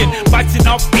biting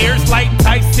off ears like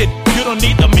Tyson. You don't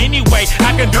need them anyway.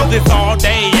 I can do this all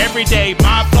day, every day.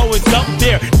 My flow is up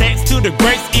there, thanks to the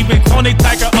greats. Even Tony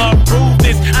Tiger approved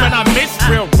this. When I miss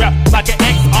real rap, like an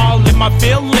X, all in my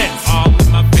feelings. All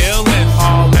in my feelings.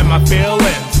 All in my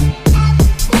feelings.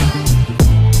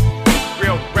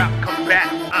 Real rap, come back.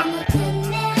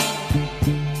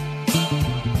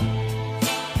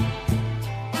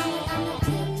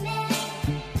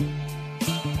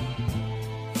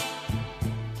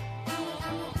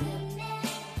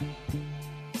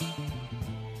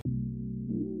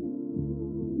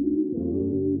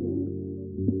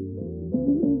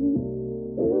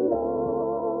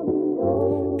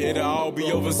 It'll all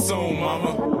be over soon,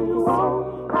 mama.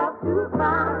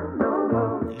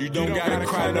 You don't gotta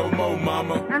cry no more,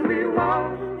 mama. And we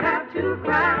won't have to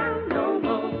cry no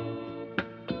more.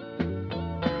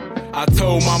 I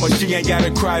told mama she ain't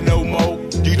gotta cry no more.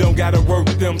 You don't gotta work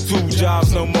them 2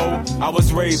 jobs no more. I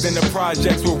was raised in the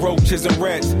projects with roaches and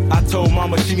rats. I told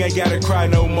mama she ain't gotta cry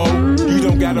no more. You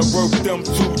don't gotta work them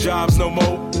 2 jobs no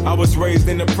more. I was raised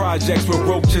in the projects with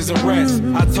roaches and rats.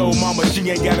 I told mama she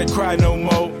ain't gotta cry no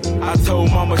more. I told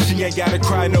mama she ain't gotta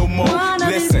cry no more.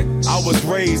 Listen, I was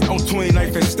raised on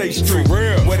 29th and State Street,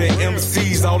 where the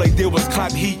MCs, all they did was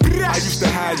clap heat. I used to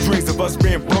hide dreams of us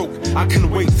being broke. I couldn't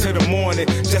wait till the morning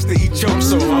just to eat choke.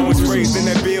 So I was raised in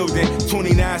that building,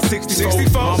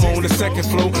 2964. Mama on the 2nd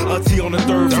floor, auntie on the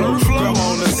 3rd floor, grandma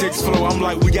on the 6th floor. I'm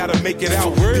like, we gotta make it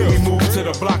out. Then we moved to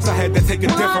the blocks, I had to take a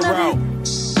different route.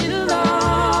 It'll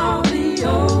all be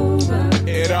over.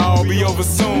 It'll all be over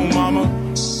soon, mama.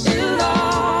 It'll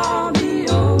all be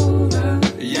over.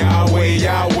 Yahweh,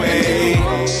 Yahweh.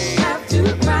 Have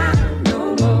to cry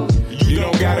no more. You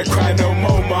don't gotta cry no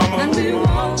more, mama. And we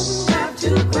won't have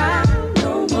to cry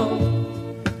no more.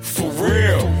 For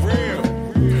real.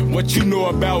 What you know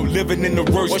about living in the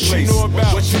worst place?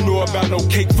 What you know about no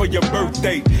cake for your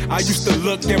birthday? I used to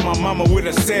look at my mama with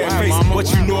a sad face.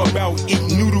 What you know about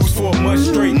eating noodles for a month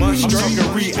straight? I'm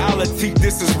talking reality,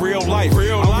 this is real life. I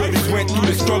really went through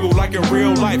the struggle like in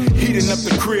real life. Heating up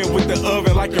the crib with the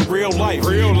oven like in real life.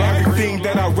 Everything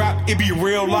that I rap, it be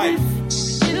real life.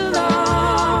 It'll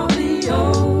all be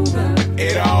over.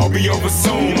 It'll all be over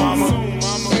soon, mama.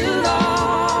 It'll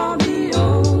all be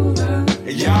over.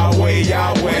 Yahweh,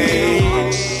 Yahweh.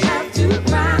 Have to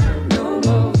cry no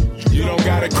more. You don't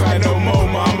gotta cry no more,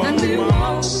 mama. And we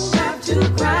won't have to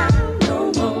cry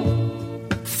no more.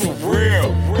 For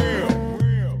real.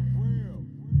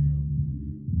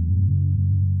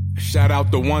 Shout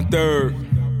out the 1/3.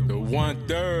 The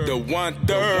 1/3. The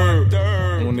 1/3.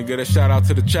 I want to get a shout out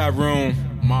to the chat room.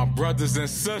 My brothers and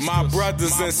sisters. My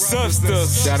brothers and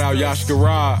sisters. Shout out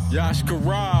Yashkara.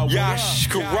 Yashkara,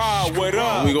 what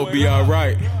up? We gon' be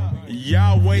alright.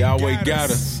 Yahweh got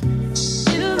us.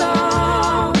 It'll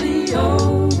all be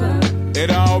over.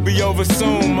 It'll all be over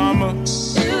soon, mama.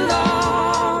 It'll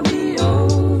all be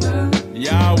over.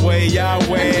 Yahweh,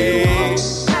 Yahweh.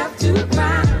 Have to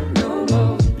cry no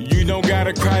more. You don't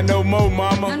gotta cry no more,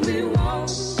 mama. And we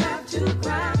won't have to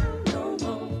cry no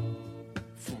more.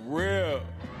 For real.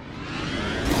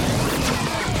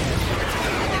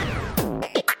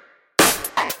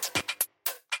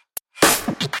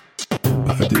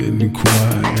 I didn't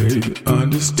quite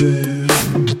understand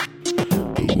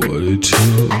what it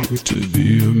took to be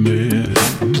a man.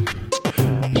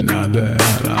 Now that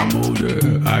I'm older,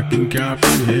 I can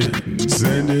comprehend.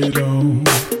 Send it on,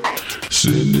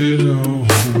 send it on.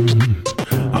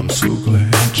 I'm so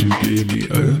glad you gave me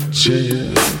a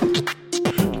chance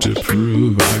to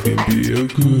prove I can be a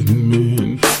good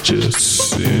man. Just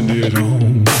send it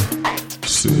on,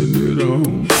 send it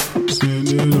on, send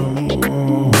it on.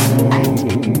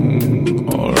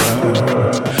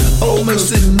 Alright. Oh,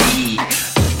 mercy me,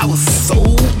 I was so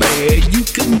bad you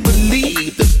couldn't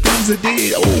believe the things I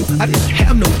did. Oh, I didn't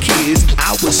have no kids,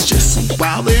 I was just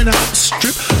wildin' out,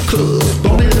 strip club,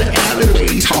 on in the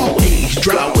alleyways, hallways,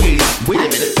 dryways. Wait a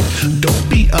minute, don't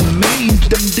be amazed,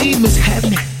 them demons had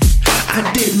me. I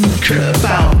didn't care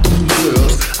about them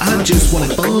girls, I just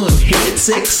wanted fun, hits,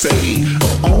 sexy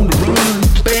or on the run,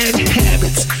 bad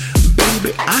habits.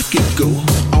 Baby, I could go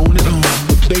on and on,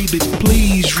 but baby,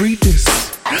 please read this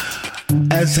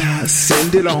as I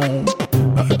send it on.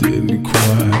 I didn't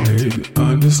quite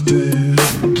understand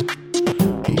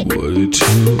what it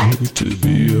took to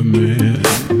be a man.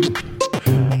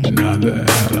 Now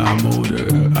that I'm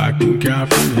older, I can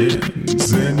comprehend.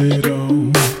 Send it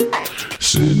on,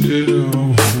 send it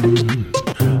on.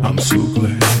 I'm so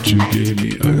glad you gave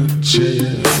me a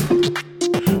chance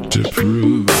to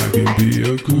prove I can be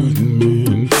a good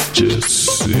man. Just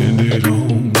send it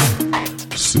on,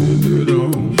 send it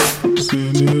on,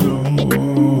 send it on.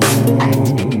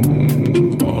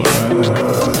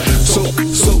 Alright. So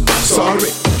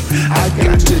sorry, I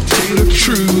got to tell you the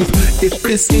truth. If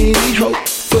there's any hope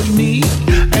for me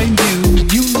and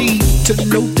you need to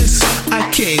know this. I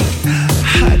can't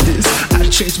hide this. I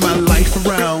changed my life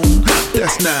around.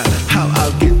 That's not how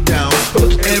I'll get down.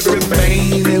 But every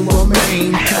man and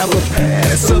woman have a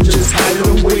past, some just hide it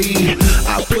away.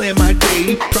 I plan my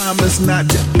day, promise not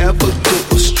to ever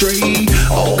go astray.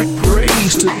 All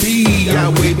praise to thee,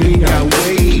 Yahweh, be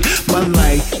Yahweh. My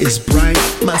light is bright,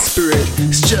 my spirit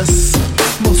is just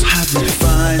most high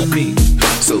refine me.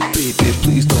 So baby,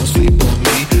 please don't sleep on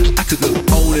me. I could go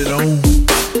on and on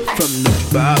from the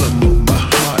bottom of my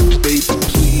heart, baby,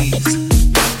 please.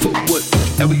 For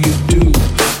whatever you do,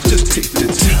 just take the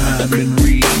time and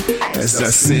read as I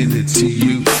send it to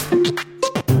you.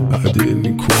 I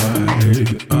didn't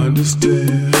quite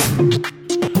understand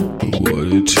what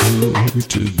it took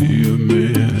to be a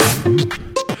man.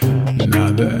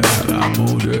 Now that I'm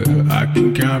older, I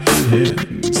can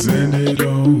comprehend. Send it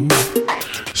on,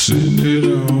 send it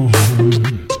on.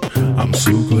 I'm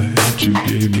so glad you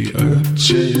gave me a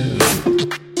chance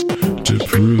to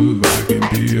prove I can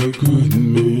be a good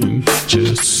man.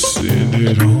 Just send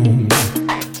it on,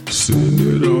 send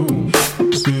it on,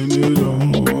 send it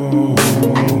on.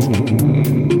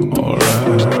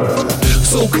 Alright.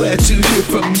 So glad to hear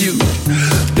from you.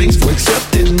 Thanks for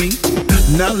accepting me.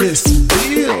 Now let's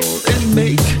build and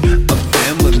make a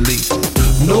family.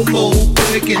 No more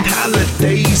begging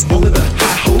holidays, only the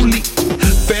high holy.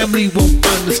 Family won't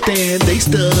understand, they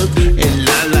stuck in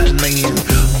la la land.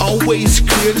 Always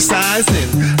criticizing,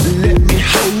 let me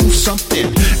hold something.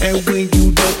 And when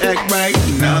you don't act right,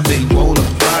 now they wanna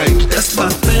fight. That's my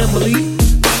family.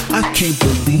 I can't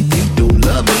believe they don't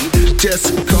love me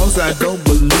just cause I don't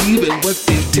believe in what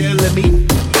they telling me.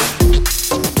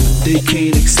 They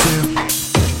can't accept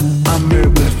I'm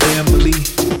married with a family.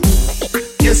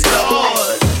 Yes,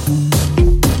 Lord.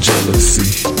 Jealousy.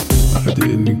 I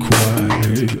didn't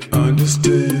quite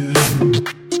understand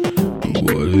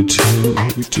what it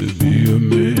took to be a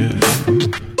man.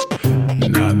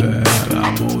 Now that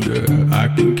I'm older, I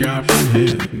can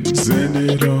comprehend. Send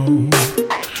it on,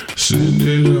 send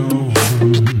it on.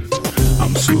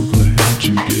 I'm so glad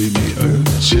you gave me a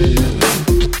chance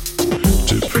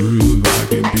to prove I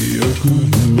can be a good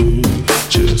man.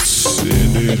 Just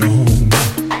send it on,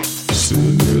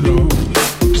 send it on,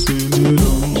 send it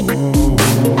on.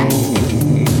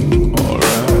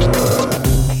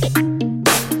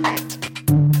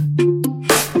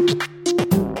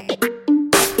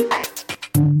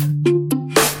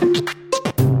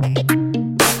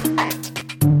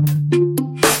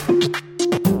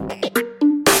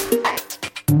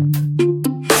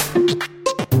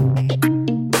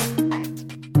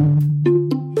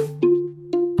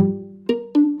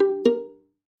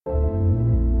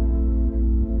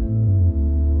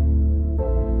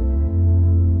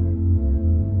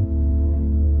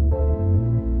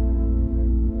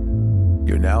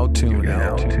 You're now tuned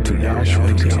out to Nash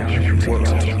Radio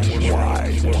Worldwide.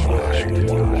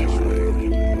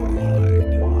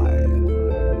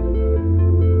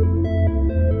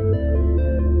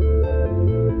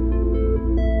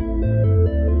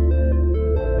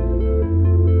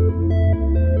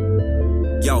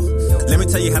 Yo, let me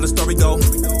tell you how the story go.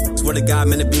 Swear to God,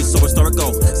 man, it be so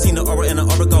historical. Seen the aura in an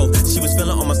oracle. She was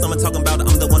feeling on my stomach, talking about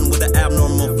I'm the one with the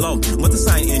abnormal flow. What's the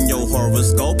sign in your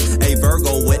horoscope? A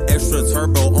Virgo with extra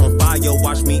turbo on fire.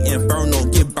 Watch me inferno,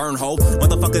 get burned, ho.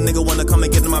 Motherfucker nigga wanna come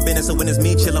and get in my business. And when it's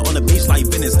me chillin' on the beach like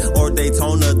Venice or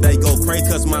Daytona, they go cray,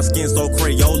 cause my skin so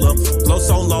Crayola. Flow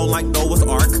so low like Noah's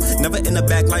Ark. Never in the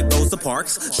back like Rosa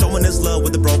Parks. Showing this love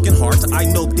with a broken heart. I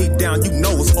know deep down you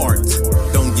know it's art.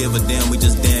 Don't give a damn, we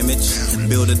just damage.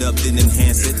 Build it up, then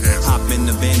enhance it. Hop in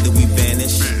the van, then we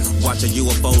vanish. Watch a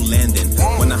UFO landing.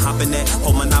 When I hop in that,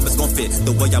 oh my knob is gon' fit.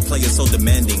 The way I play is so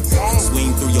demanding.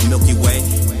 Swing through your Milky Way.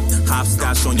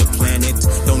 Hopscotch on your planet.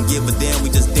 Don't give a damn, we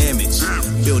just damage.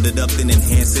 Build it up, then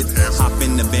enhance it. Hop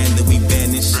in the van, then we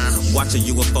vanish. Watch a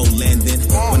UFO landing.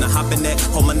 When I hop in that,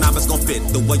 home my knob is gon' fit.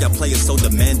 The way I play is so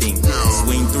demanding.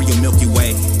 Swing through your Milky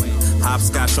Way.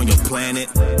 Hopscotch on your planet.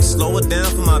 Slow it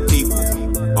down for my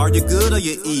people. Are you good or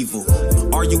you evil?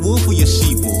 Are you wolf or you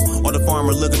sheeple? Or the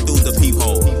farmer looking through the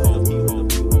peephole?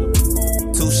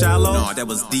 Too shallow? No, that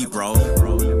was deep, bro.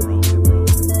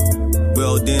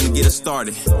 Well, then get it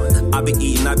started. I be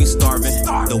eating, I be starving.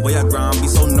 The way I grind be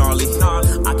so gnarly.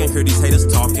 I can hear these haters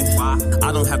talking.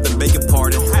 I don't have to beg your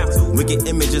pardon. Wicked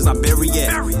images I bury it.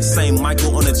 Same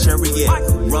Michael on a chariot.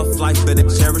 Rough life, better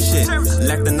cherish it.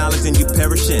 Lack the knowledge and you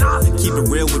perishing. Keep it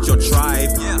real with your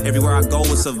tribe. Everywhere I go,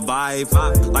 we survive.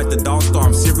 Like the dog star,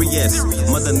 I'm serious.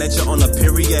 Mother Nature on a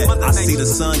period. I see the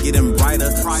sun getting brighter.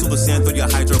 Super Saiyan through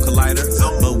your hydro collider.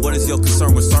 But what is your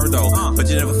concern with Cerdo? But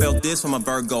you never felt this from a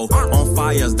Virgo. On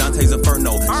fires, Dante's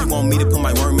Inferno. She want me to put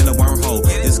my worm in a wormhole.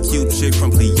 This cute chick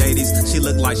from Pleiades, she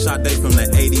look like Sade from the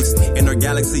 80s. In her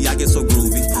galaxy, I get so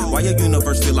groovy. Why your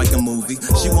universe feel like a movie?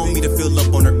 She want me to fill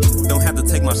up on her. Don't have to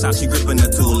take my shot, she gripping the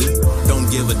toolie. Don't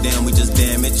give a damn, we just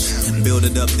damage. Build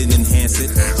it up, then enhance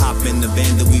it. Hop in the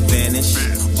van, then we vanish.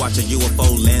 Watch a UFO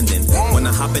landing. When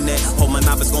I hop in that, home my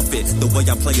knob is gon' fit. The way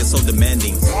I play is so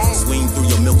demanding. Swing through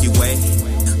your Milky Way.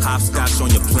 Hopscotch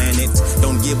on your planet.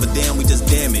 Don't give a damn, we just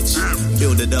damage.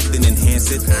 Build it up, then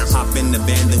enhance it. Hop in the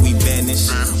van, then we vanish.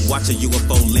 Watch a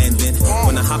UFO landing.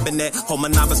 When I hop in that, home my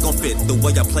knob is gon' fit. The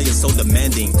way I play is so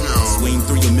demanding. Swing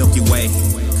through your Milky Way.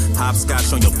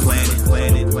 Hopscotch on your planet.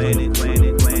 Planet, planet,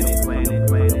 planet, planet, planet,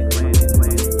 planet.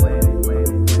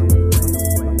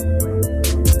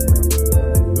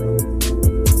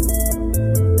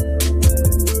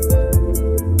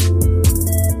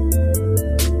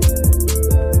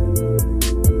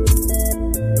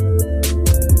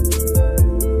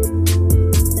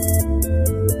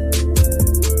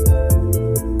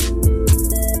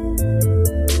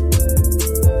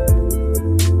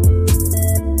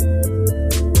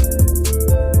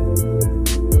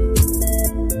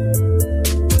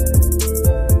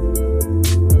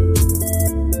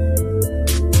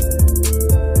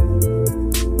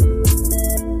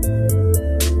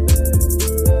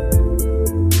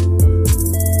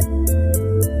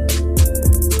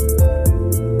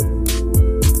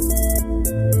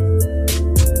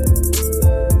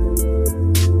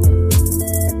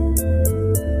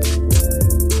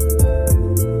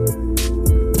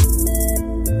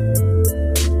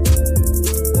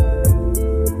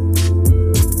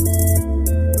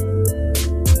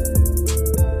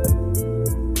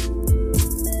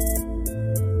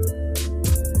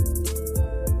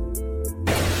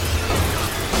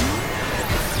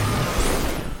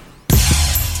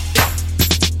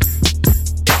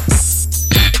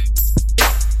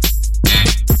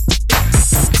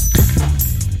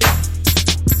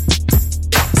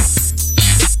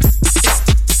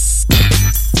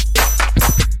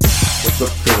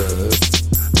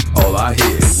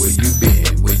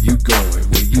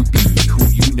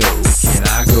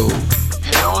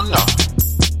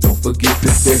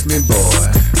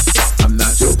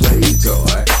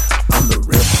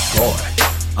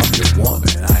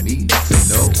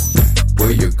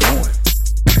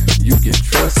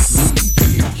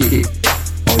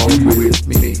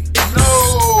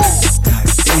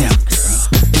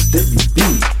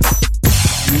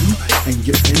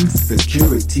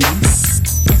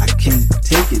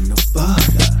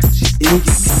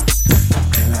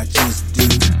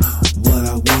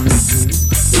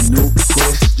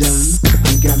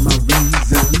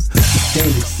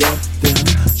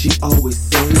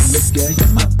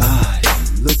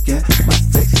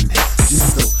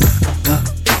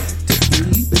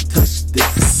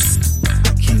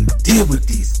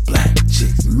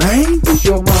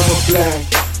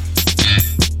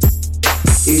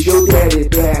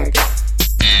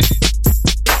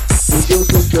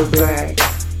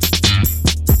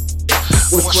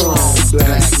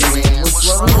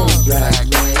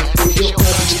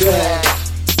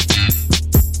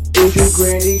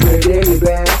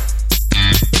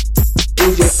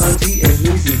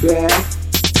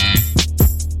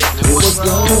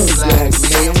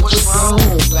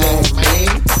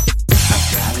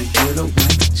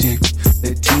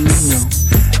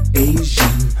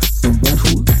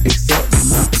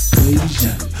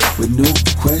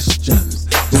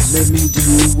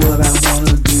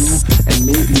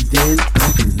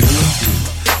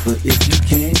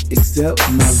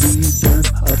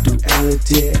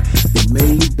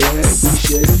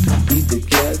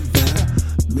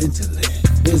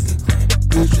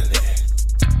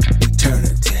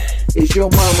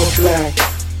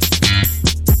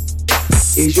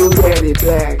 Is your daddy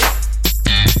black?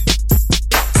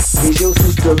 Is your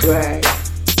sister black?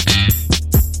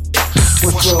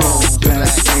 What's wrong,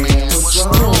 black man? What's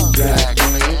wrong, black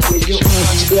man? Is your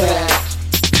auntie black?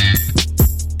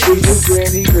 Is your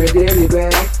granddaddy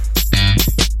black?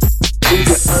 Is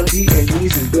your auntie and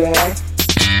nieces black?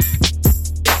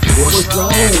 What's wrong,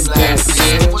 black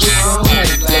man? What's wrong,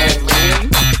 black man?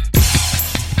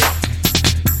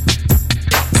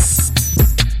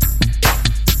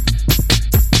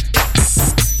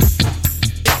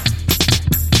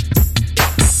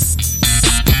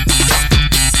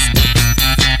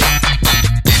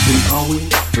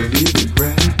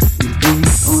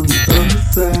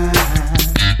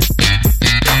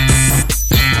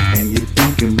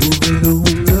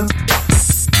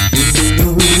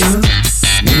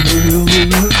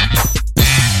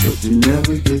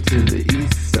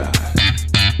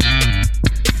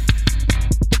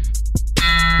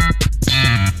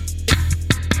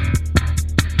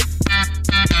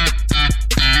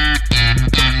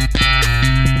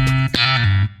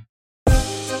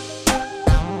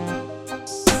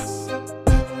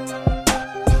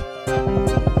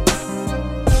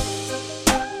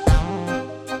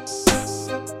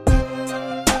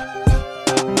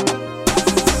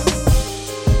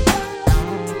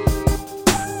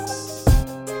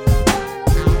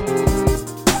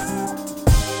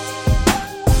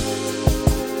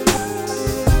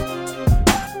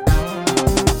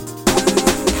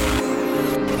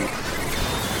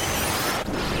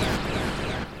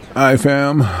 All right,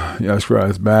 fam. Yashra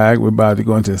is back. We're about to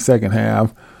go into the second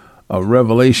half of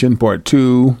Revelation, part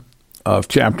 2 of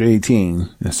chapter 18,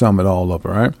 and sum it all up,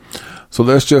 all right? So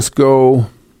let's just go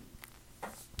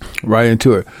right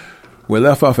into it. We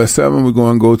left off at 7. We're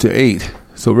going to go to 8.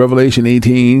 So Revelation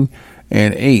 18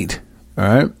 and 8, all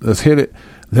right? Let's hit it.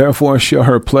 Therefore shall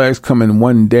her plagues come in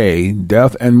one day,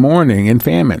 death and mourning and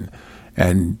famine,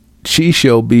 and she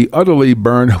shall be utterly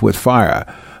burned with fire.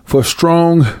 For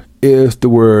strong is the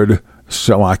word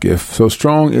Shalakif. So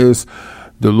strong is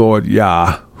the Lord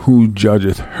Yah who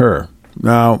judgeth her.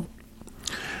 Now,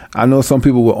 I know some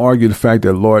people will argue the fact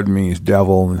that Lord means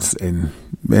devil, and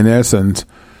in essence,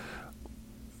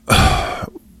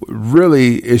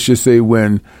 really it should say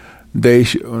when they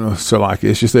Shalakif,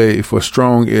 it should say for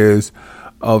strong is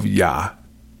of Yah.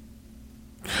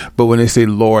 But when they say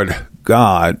Lord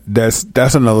God, that's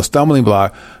another stumbling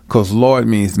block, because Lord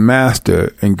means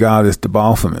master and God is the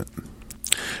Baphomet.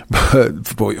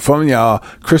 But from y'all,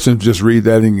 Christians just read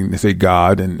that and say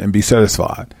God and be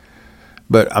satisfied.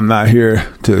 But I'm not here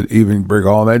to even break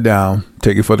all that down.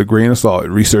 Take it for the grain of salt.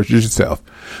 Research it yourself.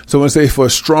 So when I say for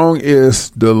strong is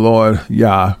the Lord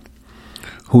Yah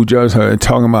who judged her, and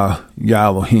talking about Yah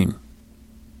Elohim,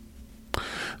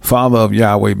 Father of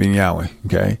Yahweh ben Yahweh.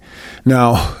 Okay.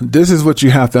 Now, this is what you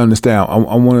have to understand. I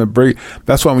want to break.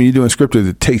 That's why when you're doing scriptures,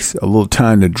 it takes a little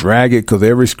time to drag it, because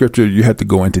every scripture you have to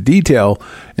go into detail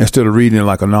instead of reading it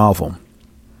like a novel.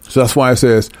 So that's why it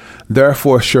says,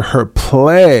 therefore shall her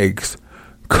plagues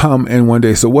come in one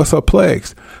day. So what's her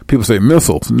plagues? People say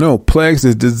missiles. No, plagues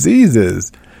is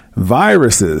diseases,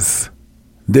 viruses.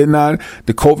 Did not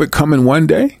the COVID come in one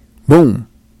day? Boom.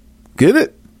 Get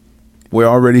it? We're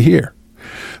already here.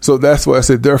 So that's why I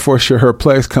said, therefore shall her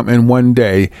plagues come in one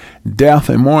day, death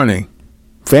and mourning,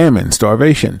 famine,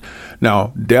 starvation.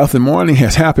 Now, death and mourning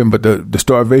has happened, but the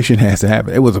starvation has to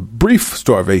happen. It was a brief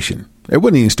starvation. It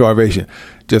wasn't even starvation,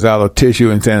 just out of tissue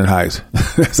and sanitize.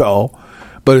 That's all.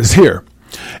 But it's here.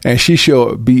 And she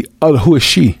shall be, who is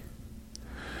she?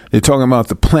 They're talking about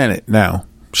the planet now.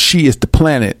 She is the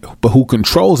planet, but who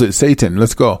controls it? Satan.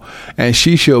 Let's go. And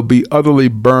she shall be utterly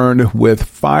burned with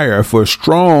fire, for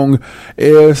strong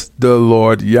is the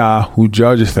Lord Yah who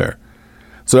judgeth her.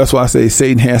 So that's why I say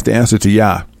Satan has to answer to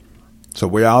Yah. So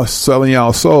we're out selling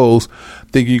y'all souls,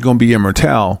 thinking you're going to be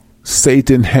immortal.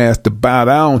 Satan has to bow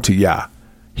down to Yah.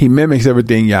 He mimics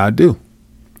everything Yah do.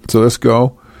 So let's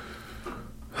go.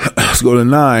 Let's go to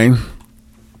 9.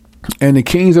 And the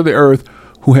kings of the earth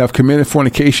who have committed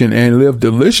fornication and lived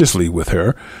deliciously with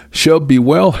her shall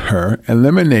bewail her and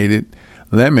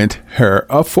lament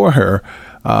her up for her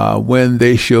when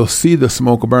they shall see the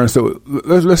smoke burn. So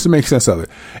let's make sense of it.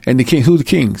 And the kings, who's the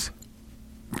kings?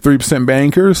 3%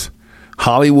 bankers,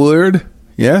 Hollywood,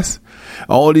 yes.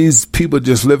 All these people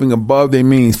just living above their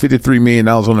means, $53 million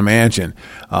on a mansion.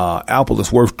 Apple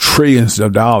is worth trillions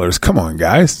of dollars. Come on,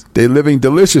 guys. They're living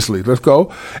deliciously. Let's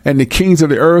go. And the kings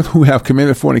of the earth who have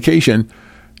committed fornication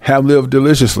have lived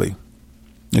deliciously.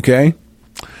 Okay?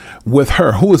 With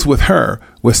her. Who is with her?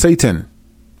 With Satan.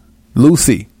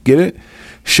 Lucy. Get it?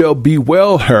 Shall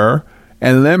bewail her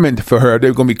and lament for her.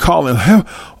 They're going to be calling,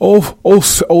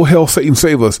 oh, hell, Satan,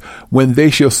 save us, when they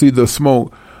shall see the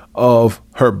smoke of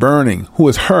her burning. Who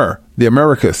is her? The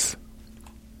Americas.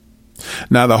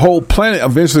 Now, the whole planet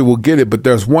eventually will get it, but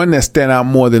there's one that stand out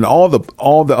more than all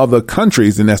the other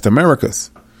countries, and that's the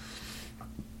Americas.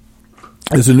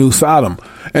 It's a new Sodom.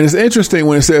 And it's interesting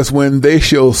when it says, when they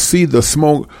shall see the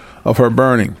smoke of her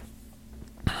burning.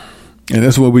 And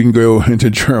that's where we can go into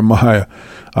Jeremiah,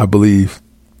 I believe.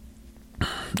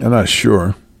 I'm not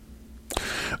sure.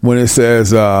 When it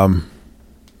says how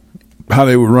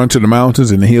they would run to the mountains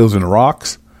and the hills and the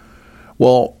rocks.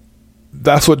 Well,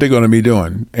 that's what they're going to be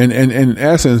doing. And in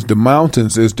essence, the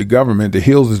mountains is the government, the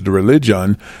hills is the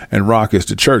religion, and rock is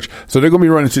the church. So they're going to be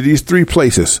running to these three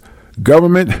places: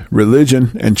 government,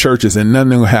 religion, and churches, and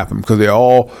nothing will happen because they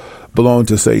all belong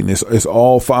to Satan. It's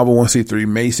all 501c3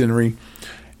 masonry,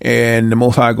 and the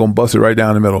Most High going to bust it right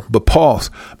down the middle. But pause.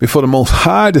 Before the Most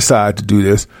High decide to do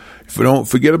this, if we don't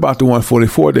forget about the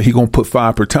 144, that he going to put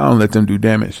 5 per town and let them do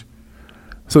damage.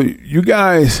 So you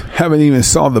guys haven't even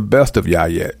saw the best of Yah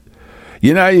yet.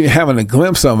 You're not even having a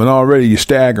glimpse of it, and already you're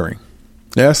staggering.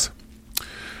 Yes?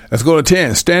 Let's go to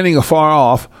 10. Standing afar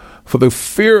off for the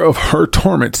fear of her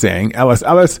torment, saying, Alice,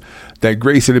 Alice, that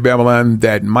great city Babylon,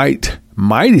 that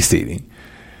mighty city.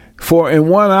 For in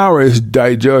 1 hour is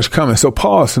thy judge coming. So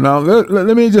pause. Now,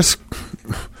 let me just,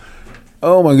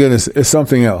 oh my goodness, it's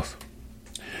something else.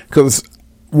 Because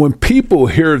when people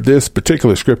hear this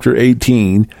particular scripture,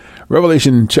 18,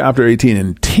 Revelation chapter 18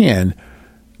 and 10,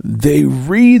 they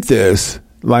read this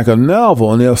like a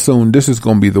novel and they'll assume this is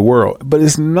going to be the world. But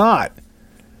it's not.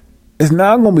 It's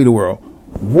not going to be the world.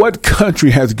 What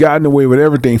country has gotten away with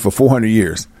everything for 400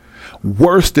 years?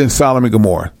 Worse than Sodom and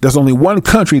Gomorrah. There's only one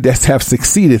country that have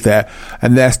succeeded that,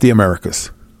 and that's the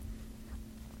Americas.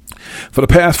 For the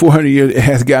past 400 years, it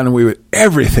has gotten away with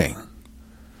everything.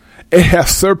 It has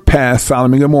surpassed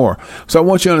Sodom and Gomorrah. So I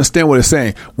want you to understand what it's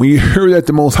saying. When you hear that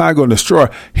the Most High going to destroy,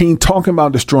 he ain't talking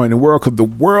about destroying the world, because the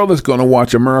world is going to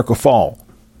watch America fall.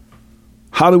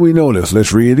 How do we know this?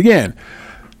 Let's read it again.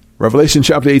 Revelation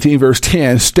chapter 18, verse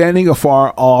 10, standing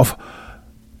afar off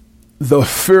the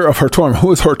fear of her torment.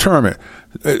 Who is her torment?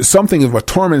 Something of a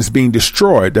torment is being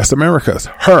destroyed. That's America's.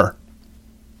 Her.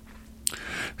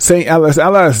 Saying, Alice,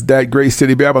 Alice, that great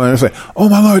city Babylon. It's like, oh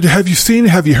my Lord, have you seen it?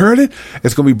 Have you heard it?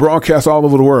 It's going to be broadcast all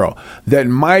over the world. That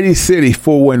mighty city,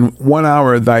 for when 1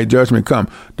 hour thy judgment come,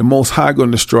 the Most High going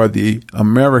to destroy the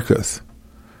Americas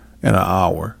in an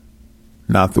hour,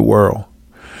 not the world.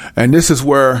 And this is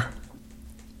where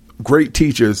great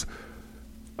teachers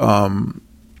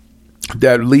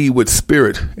that lead with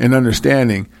spirit and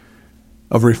understanding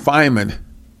of refinement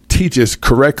teaches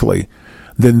correctly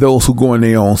than those who go in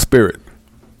their own spirit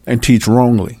and teach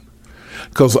wrongly.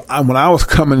 Because when I was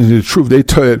coming into the truth, they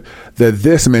told that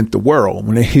this meant the world.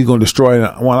 When he's going to destroy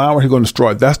it in 1 hour, he's going to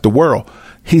destroy it. That's the world.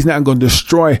 He's not going to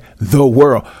destroy the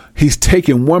world. He's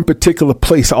taking one particular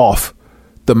place off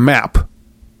the map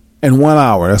in 1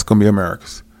 hour. That's going to be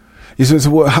America's. He says,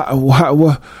 well,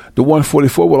 the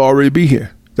 144 will already be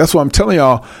here. That's what I'm telling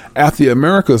y'all. After the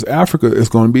Americas, Africa is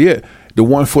going to be it. The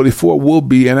 144 will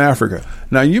be in Africa.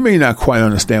 Now, you may not quite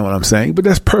understand what I'm saying, but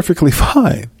that's perfectly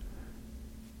fine.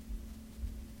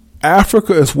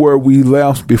 Africa is where we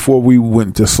left before we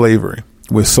went to slavery.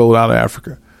 We're sold out of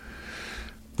Africa.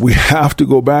 We have to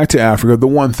go back to Africa, the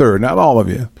 1/3, not all of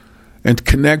you, and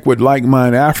connect with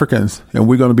like-minded Africans, and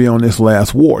we're going to be on this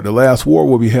last war. The last war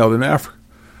will be held in Africa.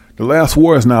 The last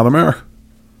war is not America.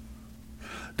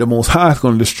 The Most High is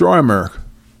going to destroy America.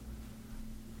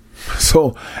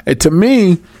 So, to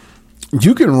me,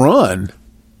 you can run.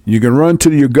 You can run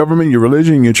to your government, your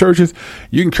religion, your churches.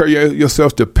 You can carry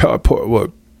yourself to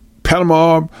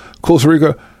Panama, Costa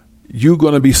Rica. You're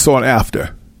going to be sought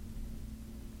after.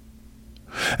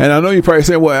 And I know you're probably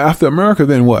saying, well, after America,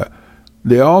 then what?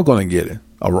 They're all going to get it.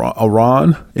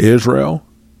 Iran, Israel,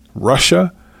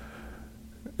 Russia,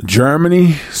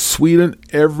 Germany, Sweden,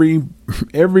 every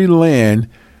land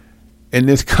in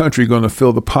this country going to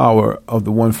feel the power of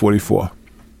the 144.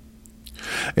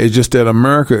 It's just that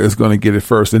America is going to get it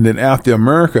first. And then after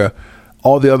America,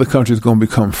 all the other countries are going to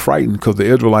become frightened because the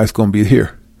Israelites going to be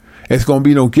here. It's going to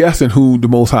be no guessing who the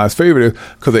Most High's favorite is,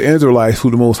 because the Israelites,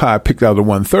 who the Most High picked out of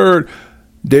the 1/3,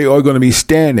 they are going to be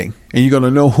standing, and you're going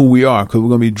to know who we are, because we're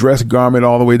going to be dressed garment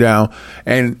all the way down.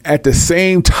 And at the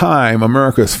same time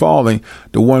America is falling,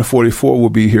 the 144 will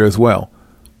be here as well.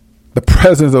 The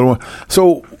presence of the one.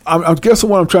 So I'm guessing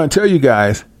what I'm trying to tell you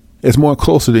guys is more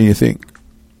closer than you think.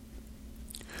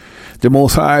 The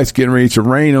Most High is getting ready to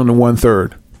reign on the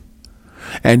 1/3.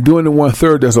 And during the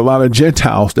 1/3, there's a lot of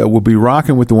Gentiles that will be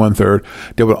rocking with the 1/3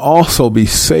 that would also be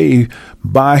saved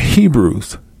by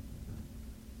Hebrews.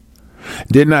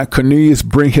 Did not Cornelius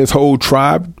bring his whole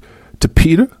tribe to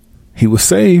Peter? He was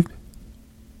saved.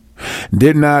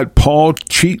 Did not Paul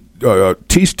teach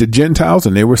the Gentiles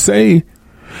and they were saved?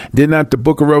 Did not the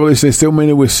book of Revelation say so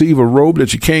many receive a robe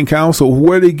that you can't count? So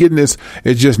where are they getting this?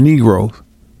 It's just Negroes.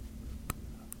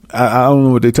 I don't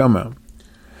know what they're talking about.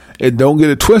 And don't get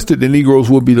it twisted. The Negroes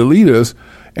will be the leaders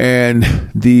and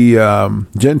the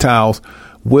Gentiles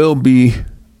will be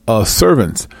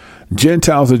servants.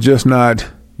 Gentiles are just not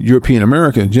European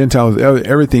Americans. Gentiles are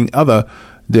everything other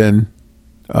than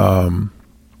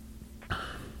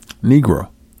Negro.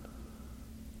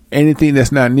 Anything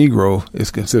that's not Negro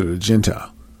is considered a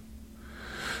Gentile.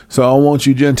 So I want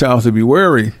you Gentiles to be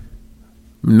wary.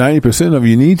 90% of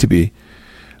you need to be,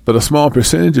 but a small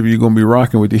percentage of you are going to be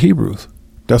rocking with the Hebrews.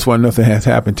 That's why nothing has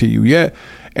happened to you yet.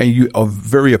 And you are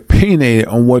very opinionated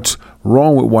on what's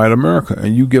wrong with white America.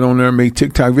 And you get on there and make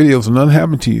TikTok videos and nothing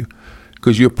happened to you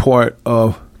because you're part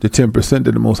of the 10%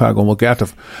 that the Most High going to look after.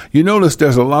 You notice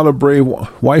there's a lot of brave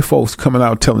white folks coming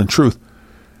out telling truth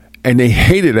and they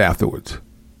hate it afterwards.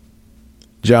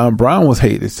 John Brown was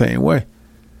hated the same way.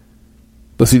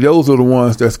 But see, those are the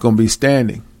ones that's going to be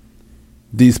standing.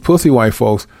 These pussy white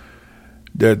folks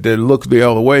that look the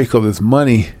other way because it's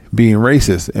money being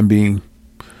racist and being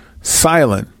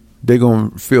silent, they're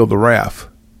going to feel the wrath.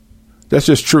 That's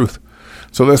just truth.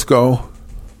 So let's go.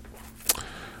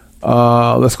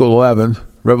 Let's go to 11.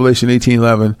 Revelation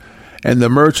 18:11. And the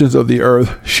merchants of the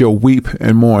earth shall weep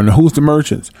and mourn. Now, who's the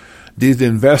merchants? These are the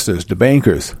investors, the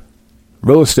bankers,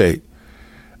 real estate,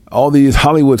 all these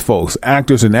Hollywood folks,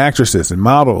 actors and actresses and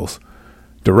models,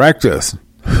 directors,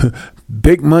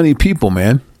 big money people,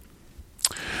 man.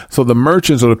 So the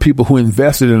merchants are the people who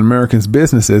invested in Americans'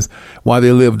 businesses while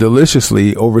they live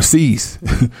deliciously overseas.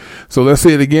 So let's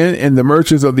say it again. And the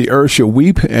merchants of the earth shall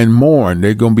weep and mourn.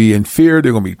 They're going to be in fear.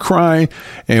 They're going to be crying.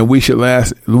 And we should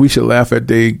laugh at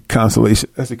their consolation.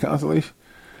 That's the consolation.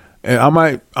 And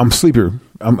I'm sleepy.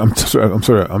 I'm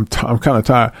sorry. I'm kind of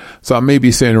tired. So I may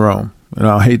be saying it wrong. And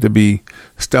I hate to be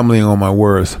stumbling on my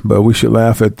words, but we should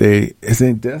laugh at is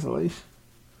it desolation?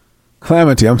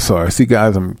 Calamity. I'm sorry. See,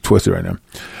 guys, I'm twisted right now.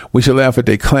 We should laugh at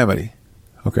their calamity.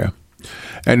 Okay.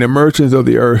 And the merchants of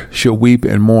the earth shall weep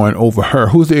and mourn over her.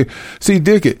 Who's they? See,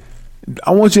 Dick,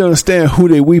 I want you to understand who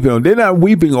they're weeping on. They're not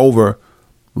weeping over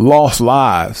lost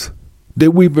lives. They're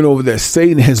weeping over that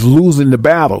Satan is losing the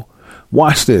battle.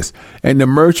 Watch this. And the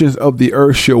merchants of the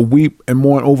earth shall weep and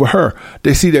mourn over her.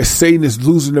 They see that Satan is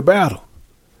losing the battle.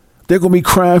 They're going to be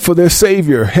crying for their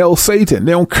savior, hell Satan.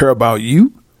 They don't care about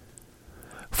you.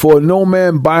 For no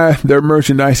man buy their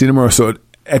merchandise anymore. So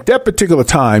at that particular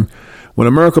time, when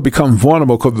America becomes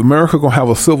vulnerable, because America going to have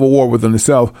a civil war within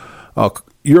itself,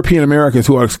 European Americans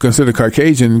who are considered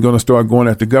Caucasian are going to start going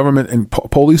at the government and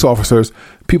police officers,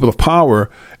 people of power.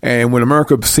 And when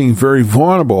America seems very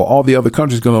vulnerable, all the other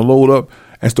countries are going to load up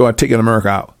and start taking America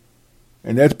out.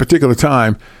 And at that particular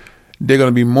time, they're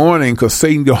going to be mourning because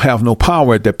Satan going to have no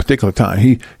power at that particular time.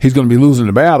 He's going to be losing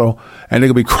the battle, and they're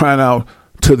going to be crying out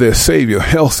to their savior,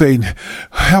 hell Satan,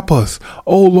 help us.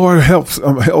 Oh Lord, help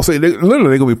hell Satan. They're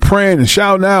going to be praying and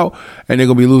shouting out, and they're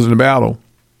going to be losing the battle.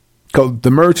 Because the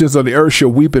merchants of the earth shall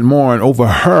weep and mourn over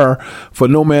her, for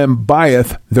no man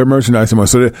buyeth their merchandise anymore.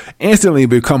 So they instantly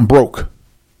become broke.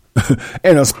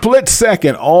 In a split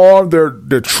second, all their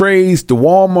trades, the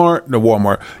Walmarts,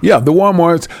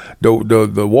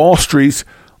 the Wall Streets,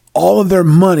 all of their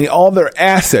money, all their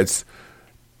assets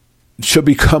shall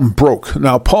become broke.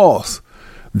 Now pause.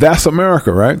 That's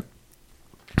America, right?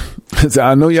 So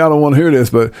I know y'all don't want to hear this,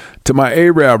 but to my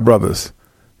Arab brothers,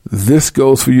 this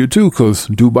goes for you too, because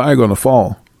Dubai going to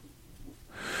fall.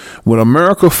 When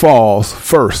America falls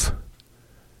first,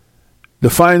 the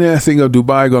financing of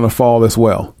Dubai going to fall as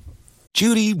well.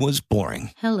 Judy was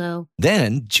boring. Hello.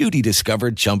 Then Judy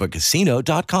discovered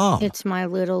ChumbaCasino.com. It's my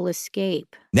little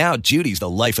escape. Now Judy's the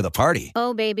life of the party.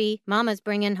 Oh, baby, mama's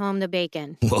bringing home the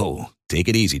bacon. Whoa, take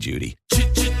it easy, Judy.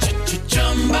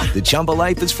 The Chumba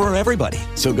life is for everybody.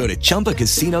 So go to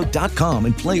ChumbaCasino.com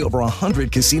and play over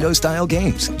 100 casino-style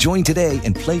games. Join today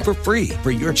and play for free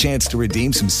for your chance to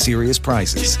redeem some serious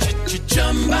prizes.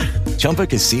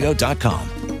 ChumbaCasino.com.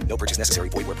 No purchase necessary.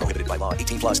 Void where prohibited by law.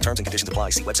 18+ terms and conditions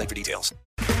apply. See website for details.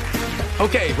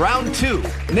 Okay, round two.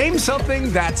 Name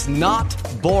something that's not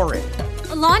boring.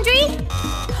 A laundry?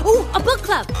 Ooh, a book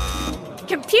club.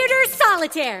 Computer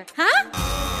solitaire, huh?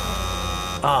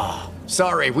 Ah,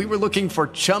 sorry. We were looking for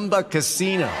Chumba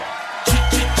Casino.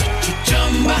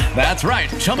 That's right.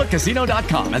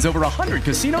 ChumbaCasino.com has over 100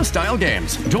 casino-style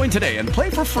games. Join today and play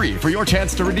for free for your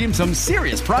chance to redeem some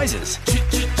serious prizes.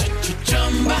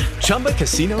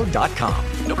 ChumbaCasino.com.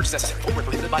 No purchase necessary. Void where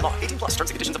prohibited by law. 18 plus. Terms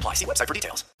and conditions apply. See website for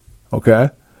details. Okay.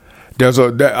 There's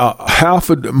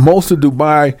most of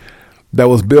Dubai that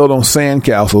was built on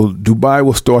sandcastles. Dubai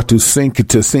will start to sink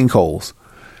into sinkholes.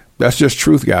 That's just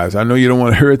truth, guys. I know you don't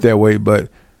want to hear it that way, but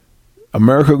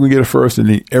America can get it first,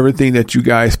 and everything that you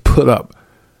guys put up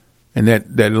and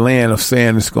that land of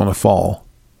sand is going to fall.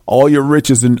 All your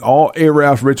riches and all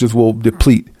Arab's riches will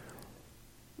deplete.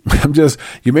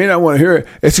 You may not want to hear it.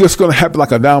 It's just going to happen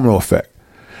like a domino effect.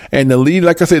 And the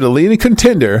leading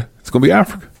contender is going to be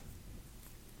Africa.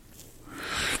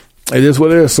 It is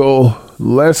what it is. So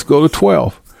let's go to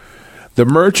 12. The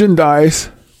merchandise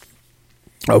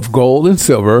of gold and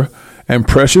silver and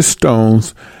precious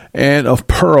stones and of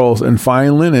pearls and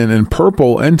fine linen and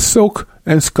purple and silk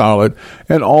and scarlet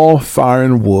and all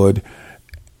fine wood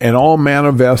and all manner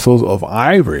of vessels of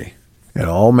ivory and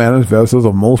all manner of vessels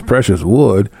of most precious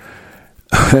wood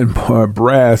and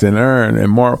brass and iron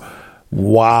and marble.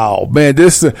 Wow, man,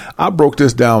 I broke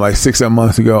this down like 6-7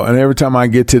 months ago, and every time I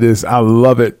get to this, I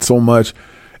love it so much.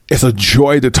 It's a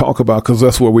joy to talk about because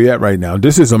that's where we're at right now.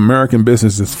 This is American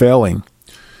business is failing.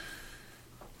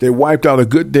 They wiped out a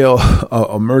good deal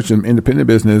of merchant independent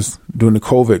business during the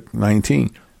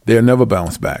COVID-19. They'll never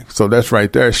bounce back. So that's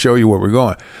right there. Show you where we're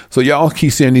going. So y'all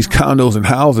keep seeing these condos and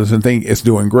houses and think it's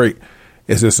doing great.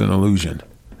 It's just an illusion.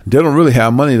 They don't really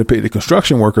have money to pay the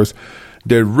construction workers.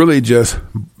 They're really just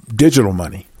digital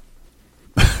money.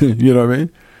 You know what I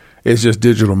mean? It's just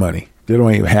digital money. They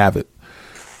don't even have it.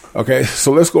 Okay,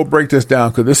 so let's go break this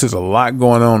down because this is a lot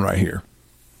going on right here.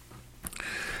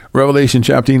 Revelation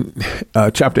chapter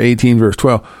 18, verse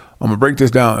 12. I'm going to break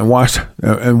this down and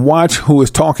watch who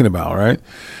it's talking about, right?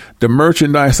 The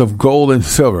merchandise of gold and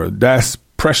silver, that's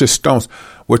precious stones.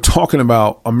 We're talking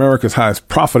about America's highest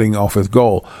profiting off its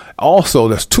gold. Also,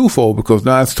 that's twofold because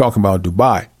now it's talking about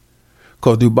Dubai.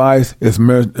 Because Dubai is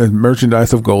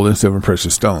merchandise of gold and silver and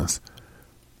precious stones,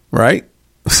 right?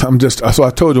 So I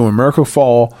told you when America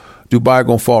fall, Dubai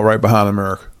gonna fall right behind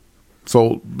America.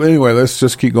 So anyway, let's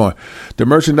just keep going. The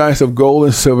merchandise of gold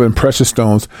and silver and precious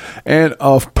stones, and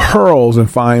of pearls and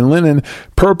fine linen,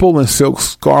 purple and silk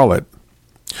scarlet.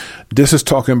 This is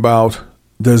talking about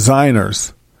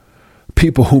designers,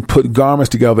 people who put garments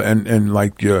together, and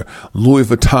like your Louis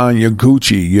Vuitton, your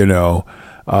Gucci,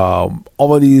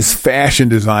 all of these fashion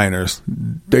designers,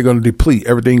 they're going to deplete.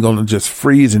 Everything's going to just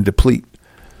freeze and deplete.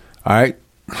 All right.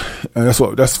 And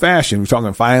that's fashion. We're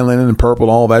talking fine linen and purple,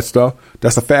 all that stuff.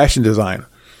 That's a fashion designer.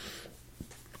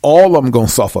 All of them going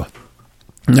to suffer.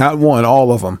 Not one,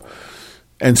 all of them.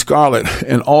 And scarlet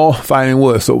and all fine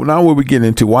wood. So now what we get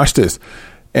into, watch this.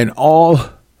 And all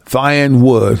fine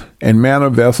wood and manner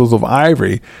vessels of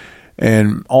ivory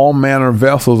and all manner of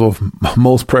vessels of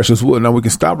most precious wood. Now we can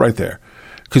stop right there.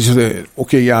 Because you say,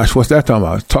 okay, Yash, what's that talking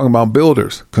about? It's talking about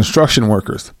builders, construction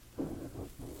workers.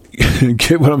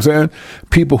 Get what I'm saying?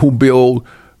 People who build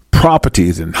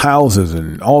properties and houses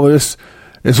and all of this.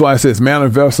 That's why it says manner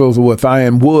vessels with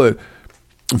iron wood,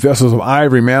 vessels of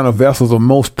ivory, manner vessels of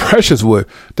most precious wood.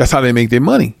 That's how they make their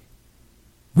money.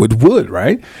 With wood,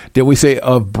 right? Then we say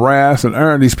of brass and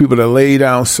iron, these people that lay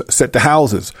down, set the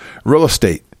houses, real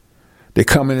estate. They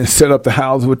come in and set up the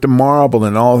house with the marble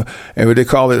and all, and they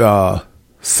call it,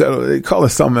 they call it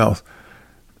something else.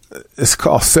 It's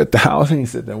called set the house. And you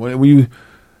said that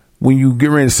when you get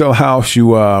ready to sell a house,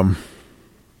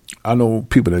 I know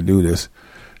people that do this,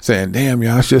 saying, "Damn,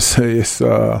 y'all,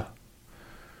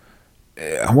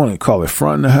 I want to call it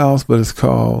fronting the house, but it's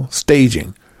called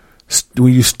staging.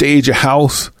 When you stage a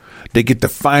house, they get the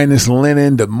finest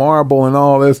linen, the marble, and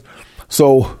all this."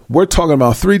 So we're talking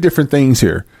about three different things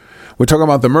here. We're talking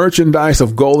about the merchandise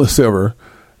of gold and silver.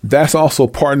 That's also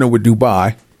partnered with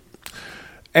Dubai.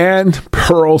 And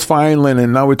pearls, fine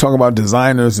linen. Now we're talking about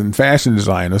designers and fashion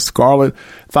designers, scarlet,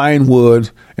 fine wood,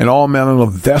 and all manner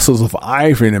of vessels of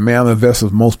ivory and manner of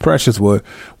vessels of most precious wood.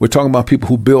 We're talking about people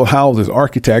who build houses,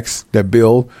 architects that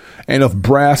build, and of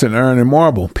brass and iron and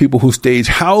marble, people who stage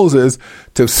houses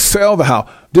to sell the house.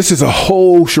 This is a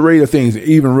whole charade of things,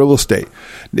 even real estate.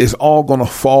 It's all going to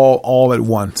fall all at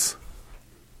once.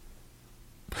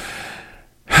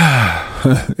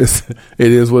 It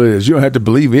is what it is. You don't have to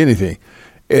believe anything.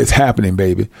 It's happening,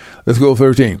 baby. Let's go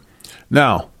 13.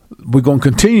 Now, we're going to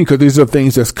continue because these are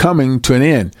things that's coming to an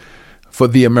end for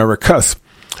the Americas.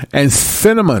 and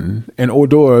cinnamon and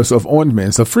odors of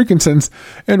ointments, of frankincense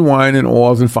and wine and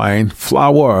oils and fine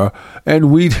flour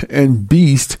and wheat and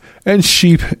beast and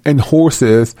sheep and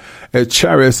horses and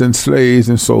chariots and slaves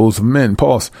and souls of men.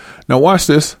 Pause. Now watch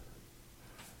this.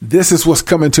 This is what's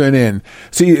coming to an end.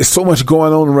 See, there's so much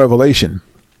going on in Revelation.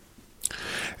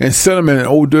 And cinnamon and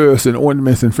odors and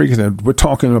ornaments and frankincense. We're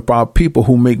talking about people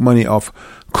who make money off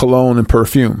cologne and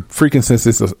perfume. Frankincense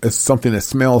is something that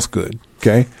smells good.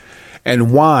 Okay.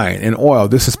 And wine and oil.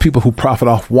 This is people who profit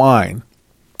off wine.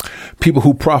 People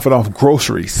who profit off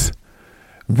groceries.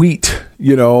 Wheat,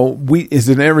 wheat is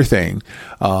in everything.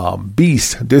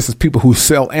 Beast. This is people who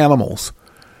sell animals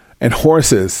and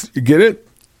horses. You get it?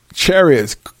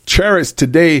 Chariots. Chariots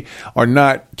today are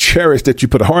not chariots that you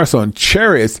put a horse on.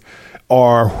 Chariots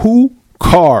are who?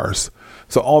 Cars.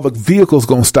 So all the vehicles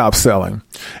going to stop selling.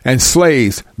 And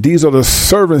slaves, these are the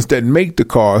servants that make the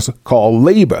cars, called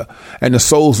labor. And the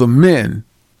souls of men,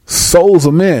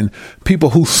 people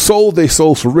who sold their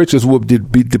souls for riches will be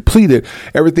depleted.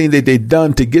 Everything that they've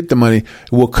done to get the money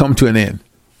will come to an end.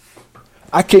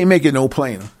 I can't make it no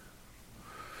plainer.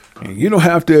 You don't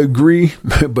have to agree,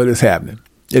 but it's happening.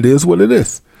 It is what it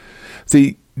is.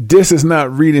 See, this is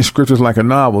not reading scriptures like a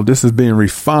novel. This is being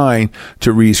refined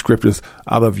to read scriptures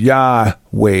out of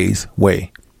Yahweh's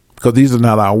way. Because these are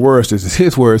not our words. This is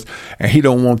his words. And he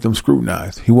don't want them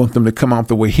scrutinized. He wants them to come out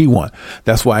the way he wants.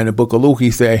 That's why in the book of Luke, he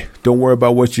say, don't worry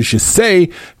about what you should say,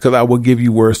 because I will give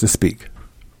you words to speak.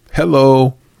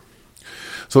 Hello.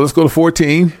 So let's go to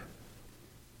 14.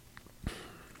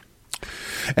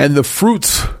 And the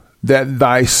fruits that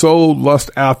thy soul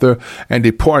lust after and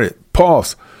departed.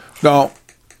 Pause. Now,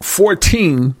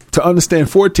 14, to understand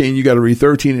 14, you got to read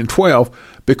 13 and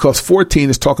 12, because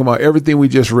 14 is talking about everything we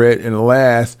just read in the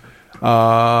last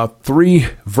 3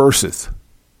 verses.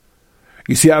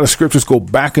 You see how the scriptures go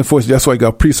back and forth. That's why you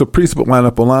got precept line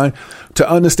up on line. To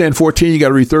understand 14, you got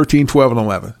to read 13, 12, and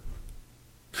 11.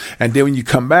 And then when you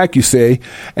come back, you say,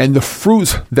 and the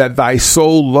fruits that thy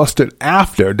soul lusted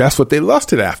after, that's what they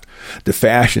lusted after. The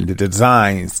fashion, the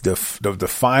designs, the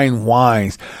fine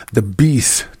wines, the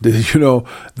beasts,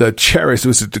 the chariots,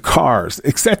 which is the cars,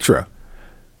 etc.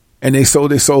 And they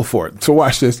sold their soul for it. So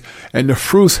watch this. And the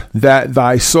fruits that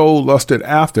thy soul lusted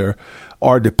after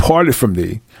are departed from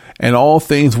thee. And all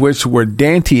things which were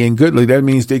dainty and goodly, that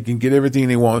means they can get everything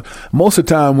they want. Most of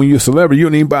the time when you're a celebrity, you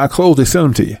don't even buy clothes, they send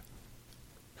them to you.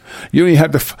 You don't even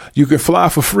have to, you can fly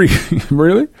for free.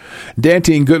 Really?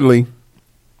 Dainty and goodly.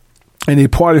 And he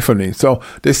departed from thee. So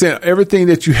they said everything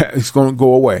that you have is going to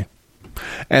go away.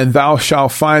 And thou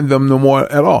shalt find them no more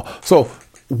at all. So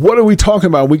what are we talking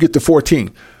about when we get to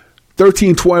 14?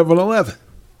 13, 12, and 11.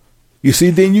 You see,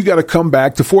 then you got to come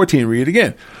back to 14. Read it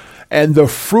again. And the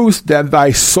fruits that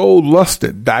thy soul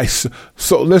lusted, thy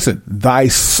soul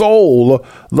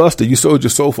lusted. You sold your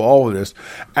soul for all of this.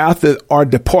 After are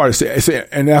departed.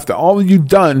 And after all you've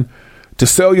done to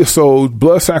sell your soul,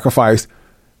 blood sacrifice,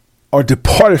 are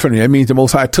departed from you. That means the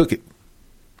Most High took it.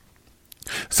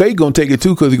 Satan going to take it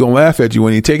too, because he's going to laugh at you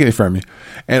when he's taking it from you.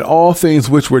 And all things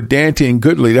which were dainty and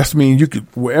goodly. That's mean you could,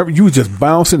 wherever you were just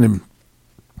bouncing and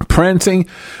prancing,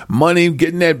 money,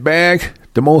 getting that bag.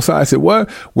 The Most High said, what?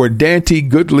 Were dainty,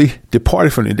 goodly,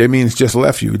 departed from you. That means just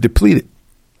left you, depleted.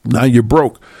 Now you're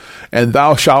broke. And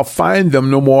thou shalt find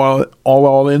them no more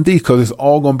all in thee, because it's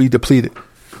all going to be depleted.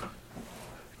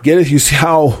 Get it? You see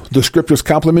how the scriptures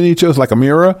complement each other like a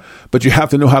mirror, but you have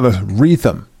to know how to read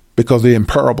them because they're in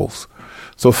parables.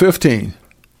 So 15,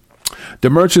 the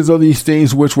merchants of these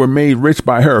things which were made rich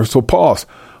by her. So pause.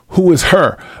 Who is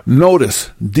her?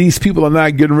 Notice these people are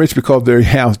not getting rich because they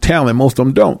have talent. Most of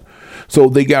them don't. So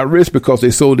they got rich because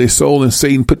they sold their soul and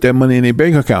Satan put that money in their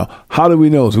bank account. How do we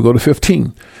know? So we go to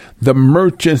 15. The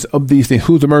merchants of these things.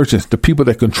 Who's the merchants? The people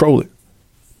that control it.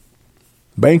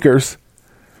 Bankers.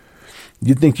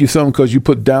 You think you're something because you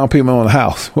put down payment on a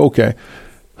house. Okay.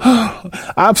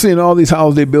 I've seen all these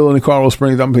houses they build in Colorado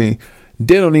Springs. I mean,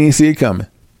 they don't even see it coming.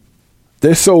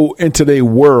 They're so into their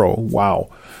world. Wow.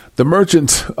 The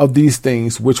merchants of these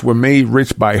things which were made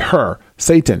rich by her,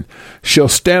 Satan, shall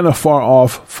stand afar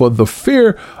off for the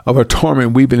fear of her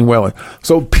torment, weeping and wailing.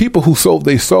 So people who sold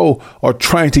their soul are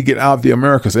trying to get out of the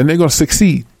Americas, and they're going to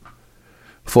succeed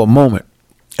for a moment.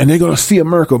 And they're going to see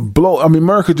America blow. I mean,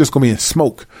 America just going to be in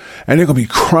smoke, and they're going to be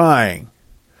crying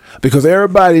because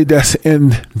everybody that's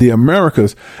in the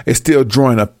Americas is still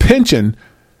drawing a pension.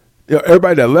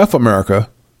 Everybody that left America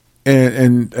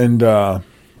and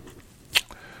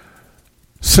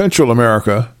Central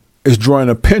America is drawing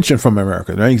a pension from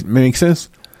America. That makes sense?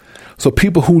 So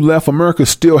people who left America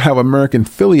still have American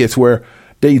affiliates where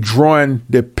they drawing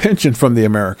their pension from the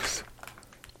Americas.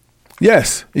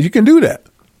 Yes, you can do that.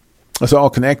 It's all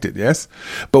connected, yes?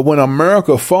 But when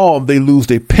America falls, they lose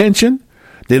their pension,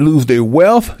 they lose their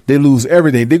wealth, they lose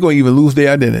everything. They're going to even lose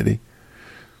their identity.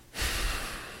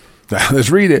 Now, let's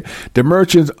read it. The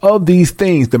merchants of these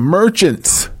things, the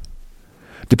merchants,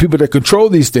 the people that control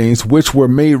these things, which were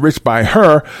made rich by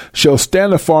her, shall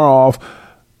stand afar off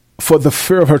for the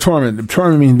fear of her torment. The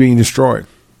torment means being destroyed.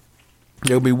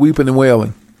 They'll be weeping and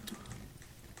wailing.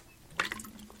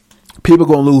 People are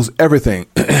going to lose everything.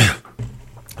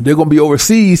 They're going to be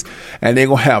overseas and they're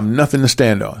going to have nothing to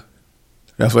stand on.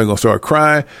 That's why they're going to start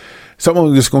crying. Some of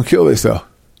them are just going to kill themselves.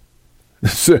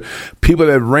 People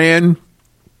that ran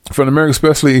from America,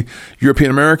 especially European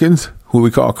Americans, who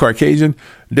we call Caucasian,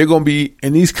 they're going to be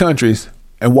in these countries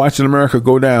and watching America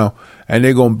go down, and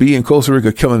they're going to be in Costa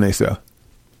Rica killing themselves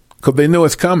because they know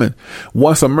it's coming.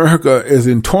 Once America is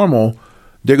in turmoil,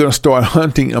 they're going to start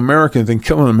hunting Americans and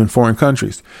killing them in foreign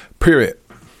countries, period.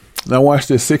 Now watch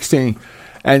this, 16.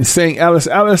 And saying, Alice,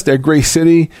 Alice, that great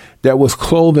city that was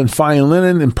clothed in fine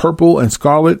linen and purple and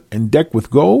scarlet and decked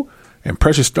with gold and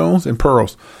precious stones and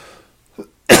pearls.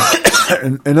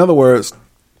 In other words,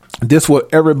 this is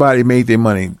what everybody made their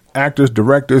money. Actors,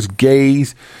 directors,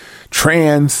 gays,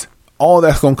 trans, all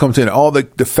that's going to come to it. All the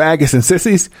faggots and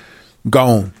sissies,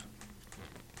 gone.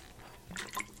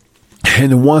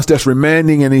 And the ones that's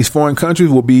remaining in these foreign countries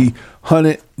will be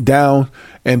hunted down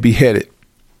and beheaded.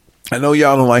 I know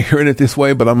y'all don't like hearing it this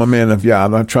way, but I'm a man of y'all.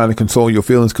 I'm not trying to console your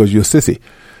feelings because you're a sissy.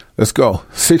 Let's go.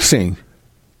 16.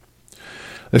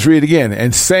 Let's read it again.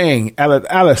 And saying,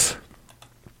 Alice,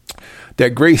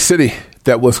 that great city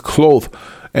that was clothed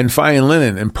in fine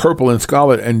linen and purple and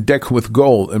scarlet and decked with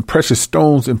gold and precious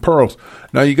stones and pearls.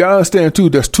 Now you got to understand too,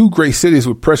 there's two great cities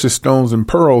with precious stones and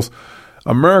pearls.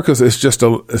 America's is just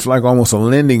it's like almost a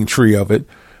lending tree of it,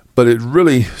 but it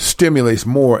really stimulates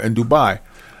more in Dubai.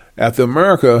 After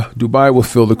America, Dubai will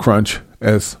feel the crunch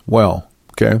as well.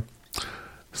 Okay.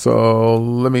 So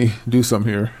let me do some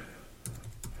here.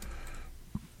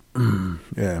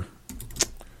 Yeah.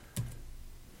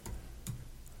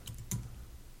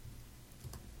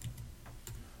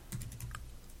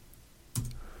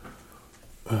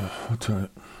 I'll try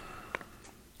it.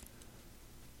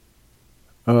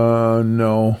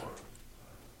 No.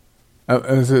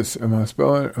 Is this? Am I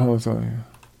spelling it? Oh, sorry.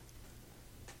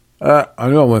 I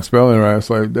know I'm not spelling it right. It's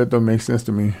like that doesn't make sense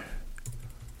to me.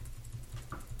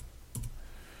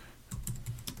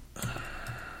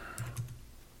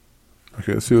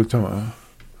 Okay, let's see what I'm talking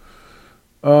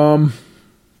about.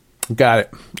 Got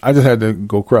it. I just had to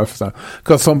go cry for some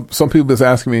because some people just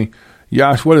asking me,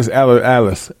 Yash, what is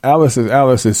Alice?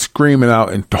 Alice is screaming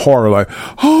out in horror like,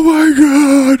 oh my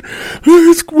God,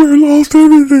 we lost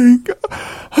everything.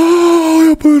 Oh,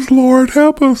 help us, Lord,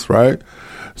 help us, right?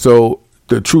 So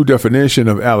the true definition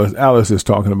of Alice is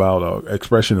talking about an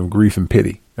expression of grief and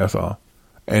pity. That's all.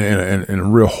 And a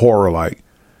real horror like.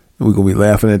 We're going to be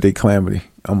laughing at their calamity.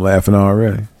 I'm laughing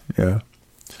already. Yeah.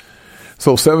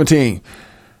 So 17.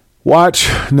 Watch.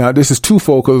 Now, this is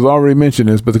twofold because I already mentioned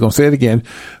this, but they're going to say it again.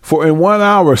 For in 1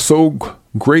 hour, so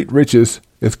great riches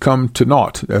is come to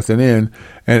naught. That's an end.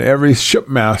 And every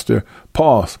shipmaster,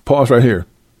 pause right here.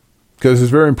 Because it's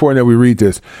very important that we read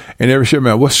this. And every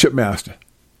shipmaster, what's shipmaster?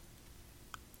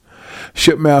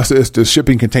 Shipmaster is the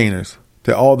shipping containers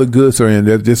that all the goods are in.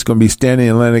 They're just going to be standing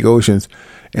in Atlantic Oceans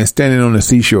and standing on the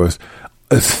seashores.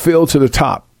 It's filled to the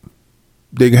top.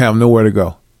 They can have nowhere to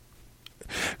go.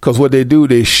 Because what they do,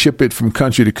 they ship it from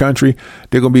country to country.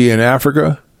 They're going to be in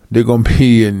Africa. They're going to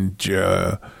be in,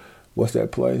 what's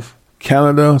that place?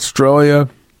 Canada, Australia.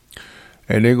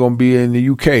 And they're going to be in the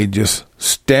UK, just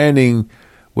standing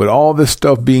with all this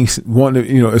stuff being,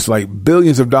 it's like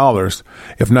billions of dollars,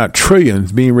 if not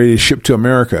trillions, being ready to ship to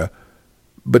America.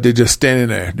 But they're just standing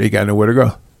there. They got nowhere to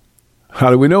go. How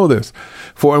do we know this?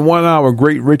 For in 1 hour,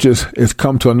 great riches is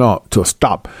come to a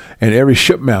stop, and every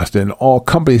shipmaster and all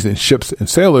companies and ships and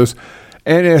sailors,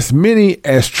 and as many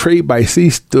as trade by sea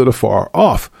stood afar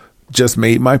off. Just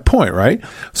made my point, right?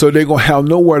 So they're going to have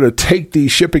nowhere to take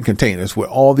these shipping containers with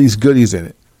all these goodies in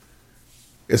it.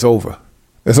 It's over.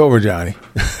 It's over, Johnny.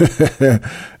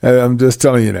 I'm just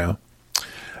telling you now.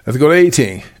 Let's go to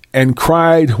 18. And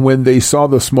cried when they saw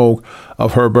the smoke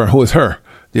of her burn. Who is her?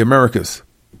 The Americas.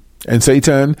 And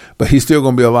Satan, but he's still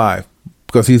going to be alive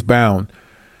because he's bound.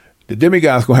 The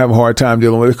demigods going to have a hard time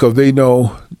dealing with it because they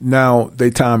know now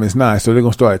their time is nigh. So they're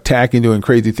going to start attacking, doing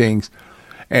crazy things.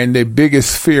 And their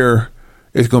biggest fear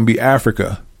is going to be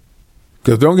Africa.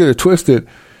 Because don't get it twisted.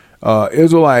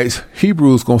 Israelites,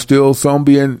 Hebrews going to still some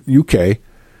be in UK.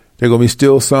 They're going to be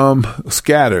still some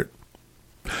scattered.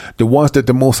 The ones that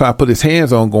the Most High put his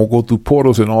hands on going to go through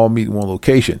portals and all meet in one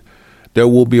location. There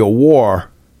will be a war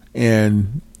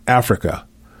in Africa.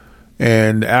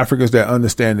 And the Africans that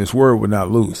understand this word will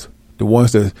not lose. The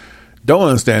ones that don't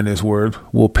understand this word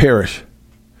will perish.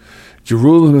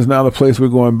 Jerusalem is not a place we're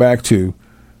going back to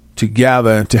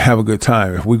gather and to have a good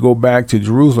time. If we go back to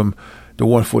Jerusalem, the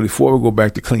 144 will go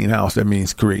back to clean house. That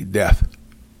means create death.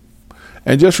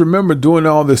 And just remember, during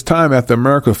all this time after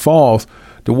America falls,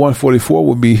 the 144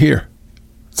 will be here.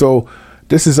 So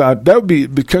this is that would be,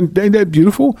 ain't that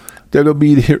beautiful? That'll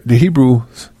be the Hebrew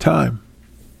time.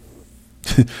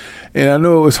 And I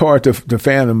know it's hard to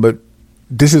fathom, but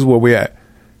this is where we're at.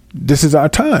 This is our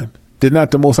time. Did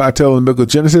not the Most High tell in the book of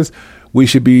Genesis, we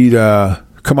should be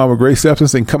come out with great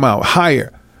substance and come out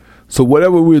higher. So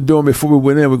whatever we were doing before we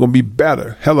went in, we're going to be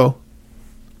better. Hello.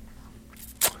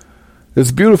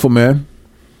 It's beautiful, man.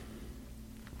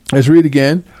 Let's read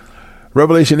again.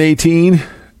 Revelation 18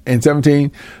 and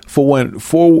 17. For in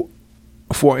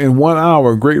 1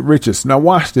 hour great riches. Now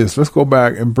watch this. Let's go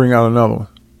back and bring out another one.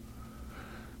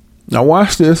 Now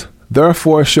watch this.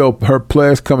 Therefore shall her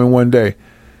plagues come in one day.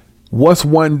 What's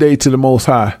one day to the Most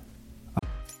High?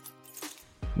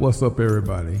 What's up,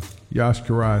 everybody? Yash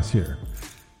Karai here.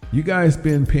 You guys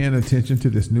been paying attention to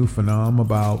this new phenomenon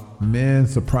about men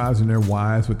surprising their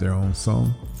wives with their own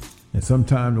song? And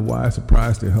sometimes the wives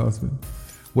surprise their husband?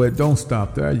 Well, don't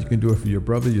stop there. You can do it for your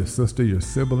brother, your sister, your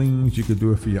siblings. You can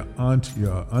do it for your aunt,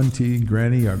 your auntie,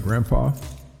 granny, or grandpa.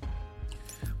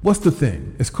 What's the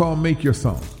thing? It's called Make Your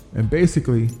Song. And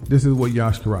basically, this is what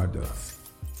Yash Karai does.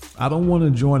 I don't want to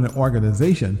join an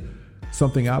organization,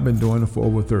 something I've been doing for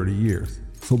over 30 years.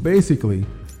 So basically,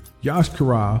 Yash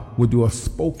Karai will do a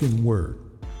spoken word.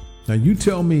 Now you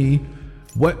tell me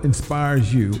what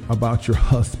inspires you about your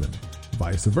husband.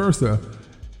 Vice versa,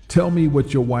 tell me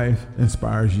what your wife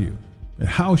inspires you and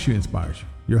how she inspires you.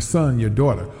 Your son, your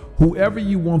daughter, whoever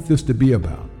you want this to be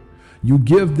about. You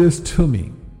give this to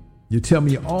me. You tell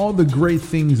me all the great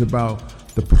things about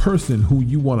the person who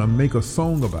you want to make a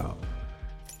song about.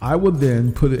 I will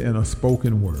then put it in a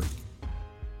spoken word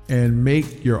and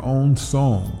make your own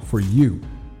song for you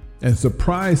and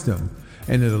surprise them,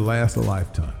 and it'll last a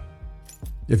lifetime.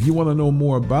 If you want to know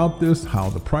more about this, how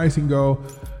the pricing go,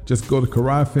 just go to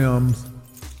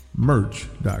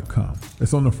KaraiFilmsMerch.com.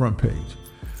 It's on the front page.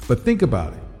 But think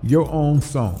about it. Your own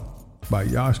song by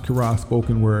Yash Karai,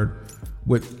 spoken word,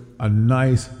 with a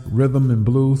nice rhythm and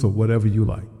blues or whatever you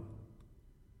like.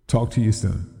 Talk to you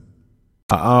soon.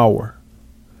 An hour.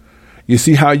 You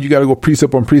see how you got to go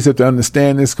precept on precept to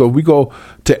understand this? Because we go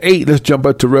to 8. Let's jump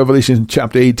up to Revelation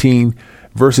chapter 18,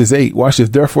 verses 8. Watch this.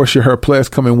 Therefore shall her plagues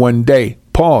come in one day.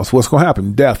 Pause. What's going to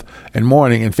happen? Death and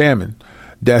mourning and famine.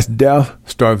 That's death,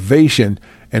 starvation,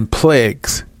 and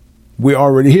plagues. We're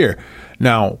already here.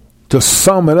 Now, to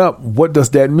sum it up, what does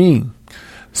that mean?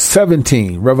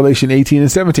 17, Revelation 18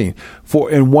 and 17.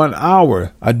 For in 1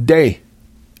 hour, a day.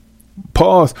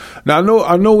 Pause. Now,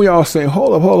 I know we all saying,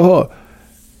 hold up.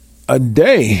 A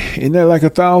day, isn't that like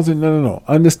 1,000? No.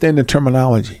 Understand the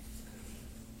terminology.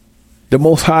 The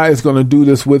Most High is going to do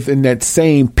this within that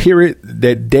same period,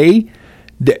 that day.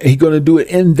 He's going to do it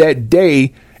in that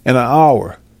day in an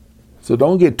hour. So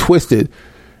don't get twisted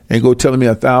and go telling me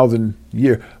 1,000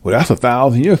 years. Well, that's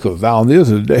 1,000 years because 1,000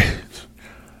 years is a day.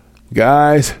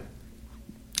 Guys,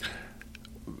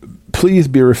 please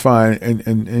be refined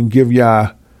and give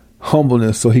Yah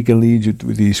humbleness so he can lead you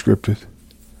through these scriptures.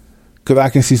 Because I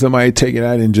can see somebody taking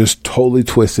that and just totally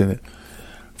twisting it.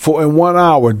 For in 1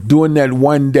 hour, doing that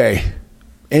one day,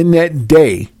 in that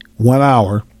day, 1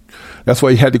 hour, that's why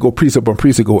you had to go precept on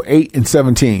precept, go 8 and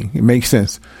 17. It makes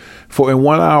sense. For in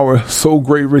 1 hour, so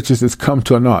great riches has come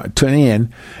to an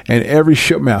end, and every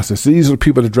shipmaster. So these are the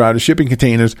people that drive the shipping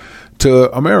containers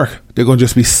to America. They're going to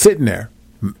just be sitting there.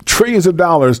 Trillions of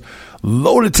dollars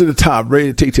loaded to the top, ready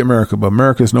to take to America, but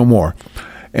America is no more.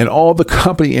 And all the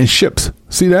company and ships,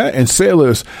 see that? And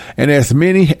sailors, and as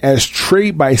many as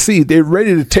trade by sea, they're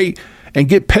ready to take and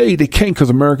get paid. They can't because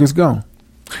America's gone.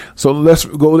 So let's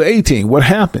go to 18. What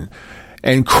happened?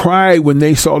 And cried when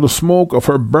they saw the smoke of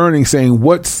her burning, saying,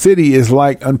 what city is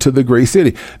like unto the great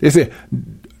city? They said,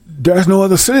 there's no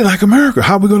other city like America.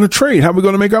 How are we going to trade? How are we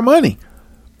going to make our money?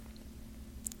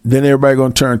 Then everybody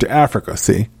going to turn to Africa,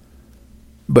 see?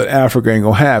 But Africa ain't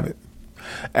going to have it.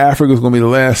 Africa is going to be the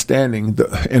last standing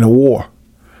in a war.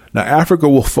 Now, Africa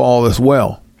will fall as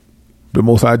well. The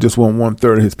Most High just want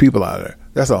 1/3 of his people out of there.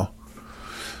 That's all.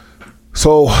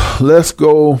 So let's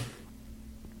go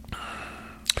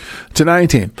to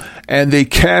 19. And they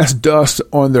cast dust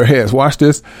on their heads. Watch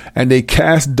this. And they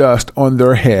cast dust on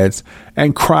their heads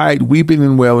and cried, weeping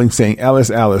and wailing, saying,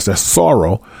 Alice, Alice, that's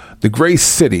sorrow, the great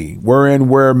city, wherein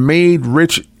were made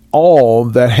rich all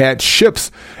that had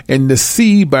ships in the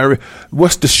sea by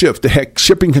what's the ships? They had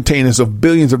shipping containers of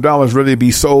billions of dollars ready to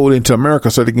be sold into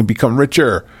America so they can become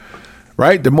richer.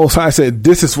 Right? The Most High said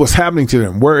this is what's happening to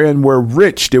them. Wherein we're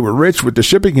rich. They were rich with the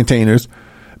shipping containers,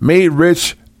 made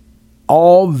rich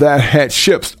all that had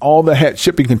ships, all that had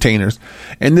shipping containers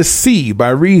in the sea by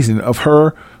reason of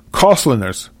her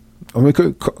costliness.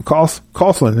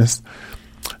 Costliness.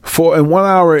 For in 1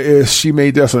 hour is she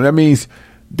made desolate. That means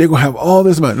they're going to have all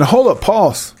this money. Now hold up,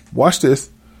 pause. Watch this.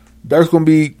 There's going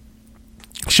to be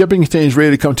shipping containers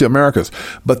ready to come to Americas.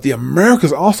 But the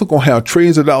Americas also going to have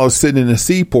trillions of dollars sitting in the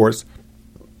seaports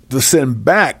to send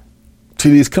back to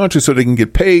these countries so they can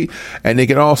get paid and they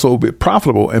can also be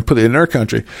profitable and put it in their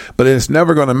country. But it's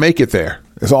never going to make it there.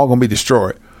 It's all going to be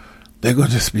destroyed. They're going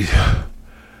to just be,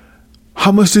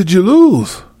 how much did you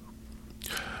lose?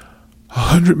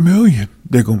 100 million.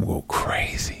 They're going to go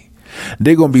crazy.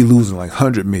 They're going to be losing like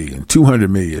 100 million, 200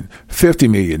 million, 50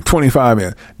 million, 25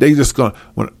 million. They just going to,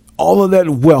 when all of that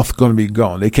wealth going to be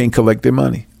gone, they can't collect their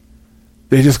money.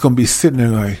 They're just going to be sitting there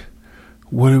like,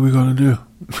 what are we going to do?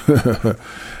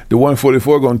 The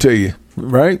 144 going to tell you,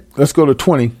 right? Let's go to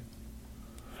 20.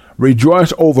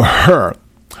 Rejoice over her,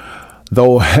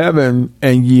 though heaven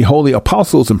and ye holy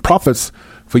apostles and prophets,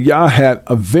 for Yah had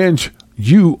avenged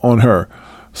you on her.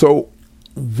 So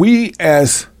we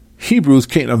as Hebrews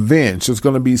can't avenge. So it's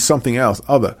going to be something else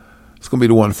other. It's going to be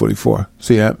the 144.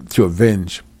 See that? To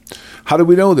avenge. How do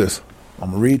we know this?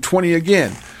 I'm going to read 20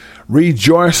 again.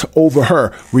 Rejoice over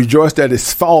her. Rejoice that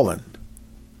is fallen.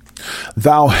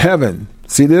 Thou heaven.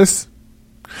 See this?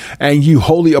 And you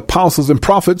holy apostles and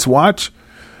prophets, watch.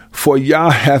 For Yah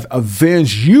hath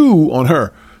avenged you on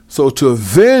her. So to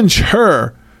avenge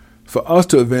her, for us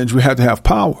to avenge, we have to have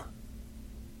power.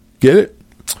 Get it?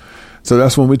 So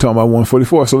that's when we talk about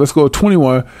 144. So let's go to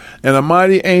 21. And a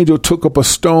mighty angel took up a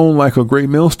stone like a great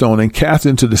millstone and cast it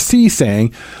into the sea,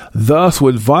 saying, thus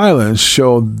with violence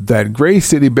shall that great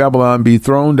city Babylon be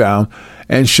thrown down,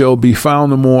 and shall be found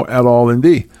no more at all in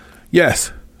thee.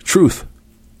 Yes, truth.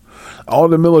 All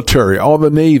the military, all the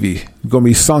navy going to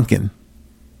be sunken.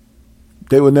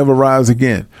 They will never rise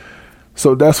again.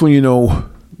 So that's when you know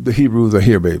the Hebrews are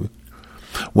here, baby.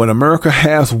 When America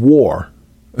has war,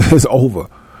 it's over.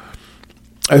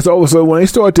 It's over. So when they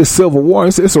start this civil war,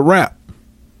 it's a wrap.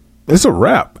 It's a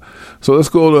wrap. So let's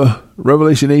go to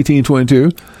Revelation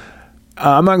 18:22.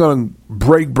 I'm not going to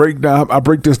break down. I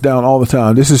break this down all the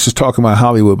time. This is just talking about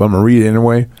Hollywood, but I'm going to read it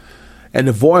anyway. And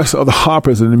the voice of the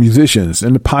harpers and the musicians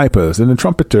and the pipers and the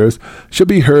trumpeters shall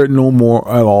be heard no more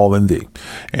at all in thee.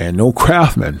 And no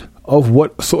craftsman of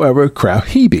whatsoever craft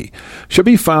he be shall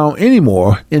be found any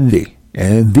more in thee.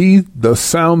 And in thee the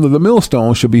sound of the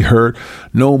millstone shall be heard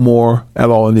no more at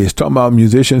all in thee. It's talking about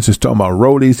musicians. It's talking about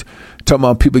roadies. It's talking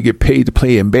about people get paid to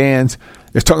play in bands.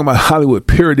 It's talking about Hollywood,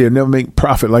 period. They'll never make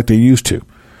profit like they used to.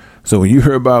 So when you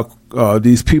hear about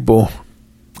these people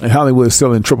in Hollywood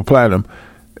selling triple platinum,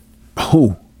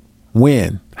 who,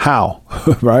 when, how,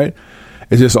 right?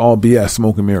 It's just all BS,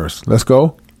 smoke and mirrors. Let's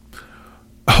go.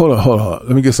 Hold on.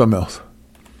 Let me get something else.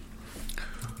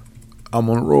 I'm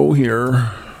on a roll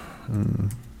here.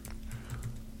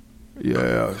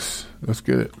 Yes, let's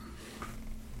get it.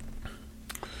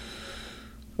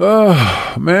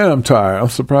 Oh, man, I'm tired. I'm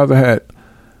surprised I had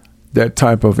that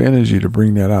type of energy to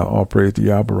bring that out. All praise to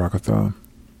Yah Barakathon.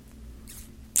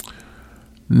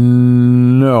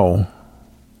 No.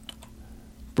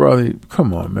 Brother,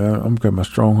 come on, man. I'm got my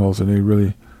strongholds and they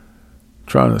really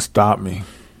trying to stop me.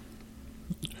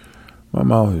 My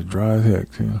mouth is dry as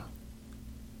heck, you know.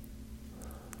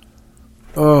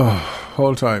 Oh,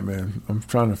 hold tight, man. I'm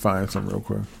trying to find something real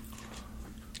quick.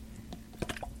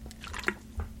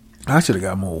 I should have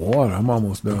got more water. I'm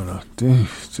almost done now. Dang,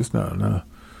 it's just not enough.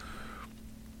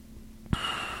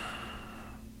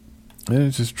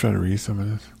 Let's just try to read some of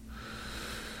this.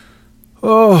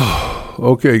 Oh,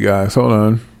 okay, guys. Hold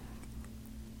on.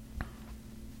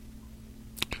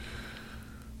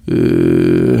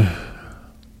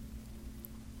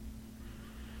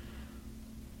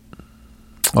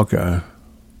 Okay.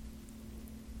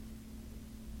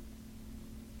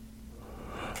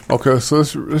 Okay, so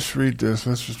let's read this.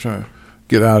 Let's just try to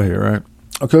get out of here, right?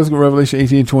 Okay, let's go to Revelation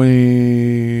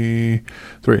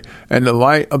 18:23. And the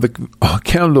light of the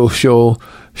candle shall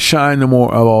shine no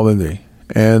more at all in thee,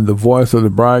 and the voice of the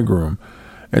bridegroom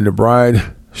and the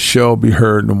bride shall be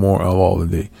heard no more at all in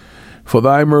thee. For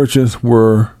thy merchants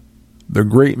were the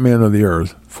great men of the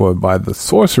earth, for by the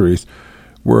sorceries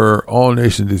were all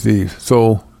nations deceived.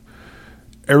 So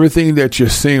everything that you're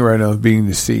seeing right now is being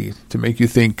deceived to make you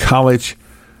think college,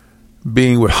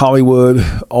 being with Hollywood,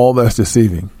 all that's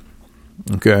deceiving.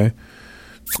 Okay.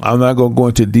 I'm not going to go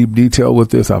into deep detail with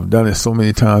this. I've done it so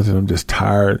many times and I'm just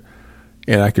tired,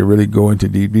 and I can really go into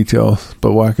deep details.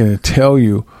 But what I can tell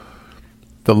you,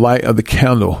 the light of the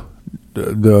candle,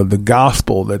 the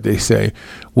gospel that they say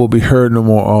will be heard no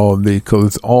more all of thee, because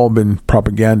it's all been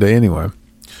propaganda anyway.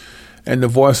 And the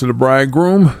voice of the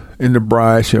bridegroom and the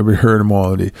bride shall be heard no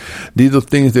all of thee. These are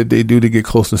things that they do to get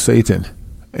close to Satan.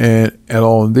 And at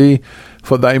all of thee,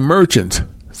 for thy merchants,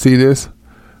 see this,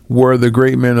 were the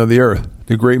great men of the earth.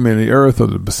 The great men of the earth are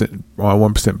the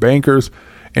 1% bankers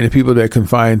and the people that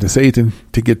confine to Satan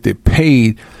to get them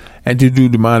paid and to do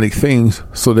demonic things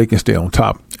so they can stay on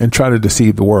top and try to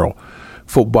deceive the world.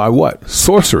 For by what?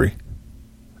 Sorcery.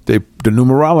 The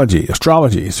numerology,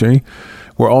 astrology, see?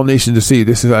 Where all nations deceive.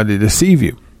 This is how they deceive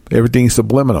you. Everything's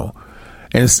subliminal.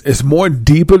 And it's more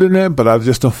deeper than that, but I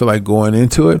just don't feel like going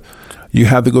into it. You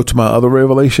have to go to my other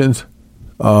Revelations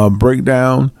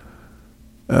breakdown.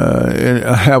 And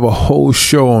I have a whole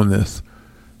show on this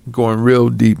going real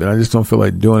deep, and I just don't feel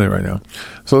like doing it right now.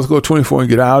 So let's go 24 and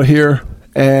get out of here.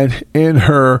 And in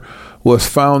her was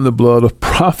found the blood of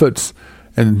prophets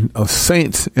and of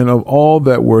saints and of all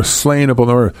that were slain upon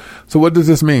the earth. So what does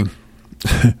this mean?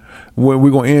 When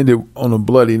we're going to end it on a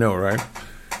bloody note, right?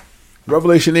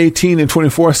 Revelation 18 and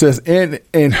 24 says, and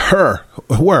in her,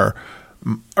 where?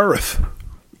 Earth.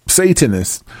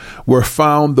 Satanists were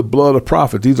found the blood of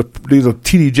prophets. These are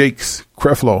T.D. Jakes,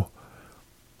 Creflo.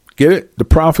 Get it? The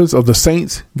prophets of the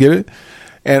saints. Get it?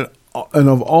 And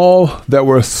of all that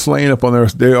were slain upon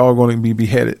earth, they are going to be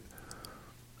beheaded.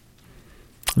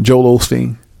 Joel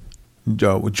Osteen,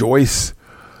 Joyce,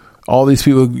 all these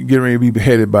people getting ready to be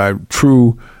beheaded by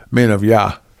true men of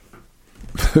Yah.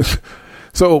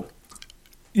 So,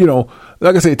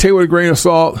 like I say, take it with a grain of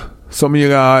salt. Some of you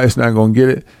guys not going to get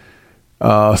it.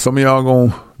 Some of y'all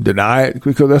going to deny it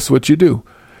because that's what you do.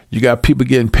 You got people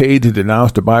getting paid to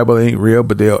denounce the Bible ain't real,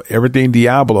 but everything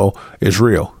Diablo is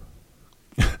real.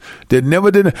 They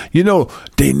never did.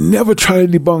 They never try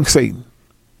to debunk Satan.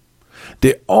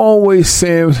 They always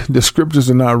say the scriptures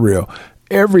are not real.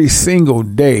 Every single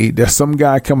day there's some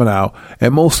guy coming out,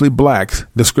 and mostly blacks,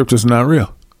 the scriptures are not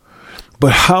real.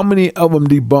 But how many of them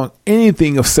debunk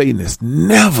anything of Satanists?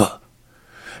 Never.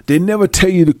 They never tell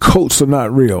you the cults are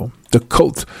not real. The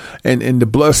cults and the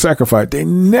blood sacrifice. They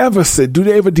never said, do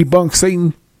they ever debunk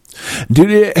Satan?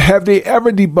 Have they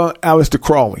ever debunked Aleister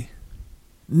Crowley?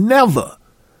 Never.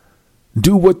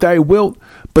 Do what they will,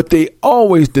 but they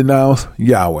always denounce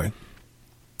Yahweh.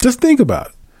 Just think about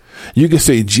it. You can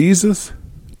say Jesus.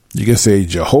 You can say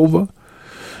Jehovah.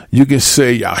 You can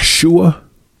say Yeshua.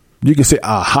 You can say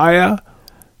Ahia.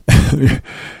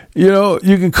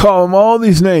 You can call them all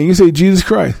these names. You can say Jesus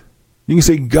Christ. You can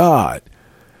say God.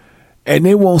 And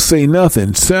they won't say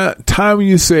nothing. Time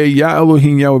you say Yah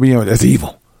Elohim Yahweh B'Yahweh, that's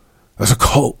evil. That's a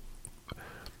cult.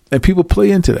 And people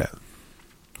play into that.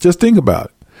 Just think about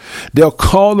it. They'll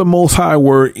call the Most High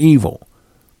word evil.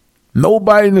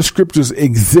 Nobody in the scriptures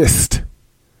exists.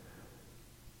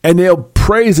 And they'll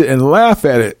praise it and laugh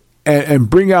at it and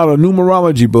bring out a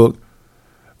numerology book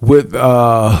with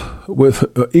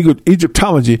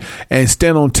Egyptology and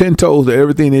stand on 10 toes that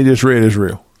everything they just read is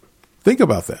real. Think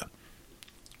about that.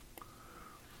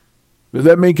 Does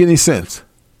that make any sense?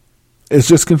 It's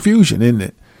just confusion, isn't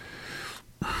it?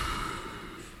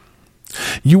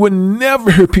 You would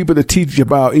never hear people that teach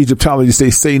about Egyptology say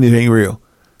Satan ain't real.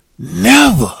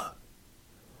 Never.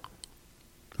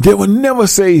 They would never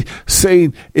say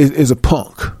Satan is a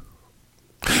punk.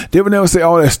 They would never say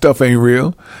all that stuff ain't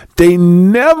real. They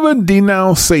never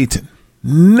denounce Satan.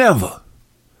 Never.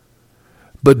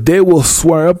 But they will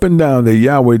swear up and down that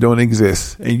Yahweh don't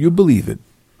exist. And you believe it.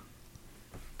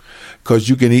 Because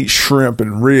you can eat shrimp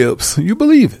and ribs. You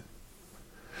believe it.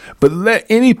 But let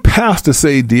any pastor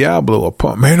say Diablo or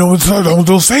punk. Man, don't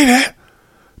say that.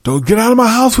 Don't get out of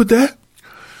my house with that.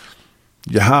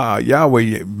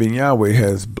 Yahweh, Ben Yahweh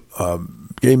has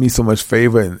gave me so much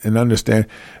favor and understand.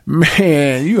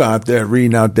 Man, you out there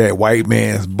reading out that white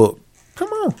man's book. Come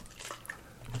on.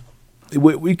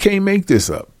 We can't make this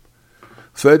up.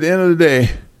 So at the end of the day,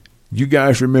 you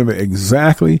guys remember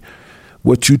exactly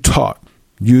what you taught.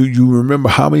 You remember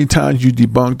how many times you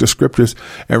debunked the scriptures,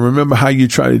 and remember how you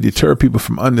try to deter people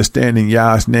from understanding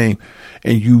Yah's name,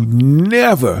 and you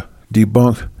never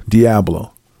debunk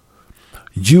Diablo.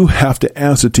 You have to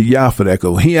answer to Yah for that.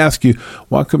 Because he asked you,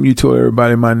 why come you told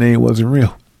everybody my name wasn't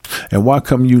real? And why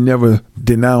come you never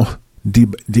denounced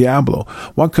Diablo?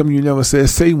 Why come you never said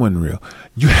Satan wasn't real?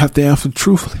 You have to answer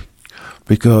truthfully.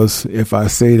 Because if I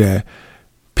say that,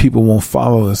 people won't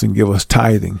follow us and give us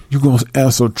tithing. You're going to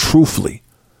answer truthfully.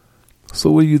 So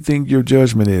what do you think your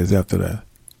judgment is after that?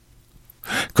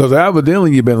 Because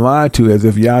evidently you've been lied to as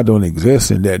if Yah don't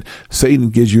exist and that Satan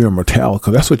gives you immortality,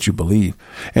 because that's what you believe.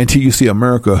 Until you see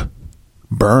America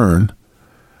burn,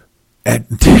 and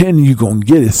then you're going to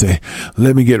get it, say,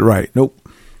 let me get right. Nope.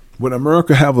 When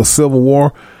America have a civil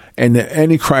war and the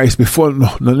Antichrist,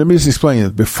 let me just explain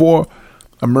this. Before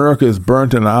America is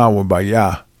burnt in an hour by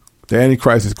Yah, the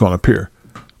Antichrist is going to appear.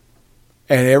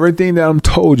 And everything that I'm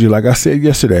told you, like I said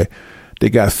yesterday, they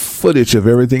got footage of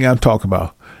everything I'm talking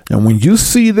about. And when you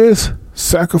see this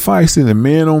sacrificing and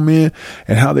men on men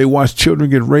and how they watch children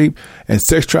get raped and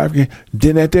sex trafficking,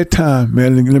 then at that time,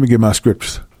 man, let me get my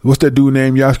scriptures. What's that dude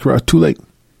named Yashkara? Too late.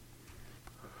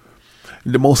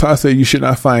 The Most High said you should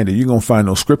not find it. You're going to find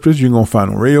no scriptures. You're going to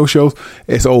find no radio shows.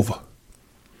 It's over.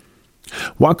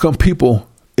 Why come people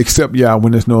accept Yah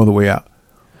when there's no other way out?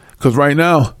 Because right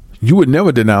now, you would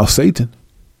never deny Satan.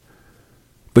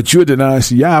 But you're denying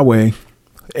Yahweh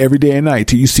every day and night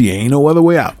till you see ain't no other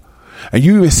way out. And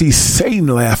you even see Satan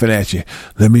laughing at you.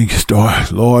 Let me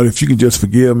start. Lord, if you can just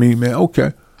forgive me, man.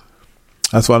 Okay.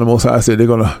 That's why the Most High said they're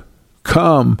going to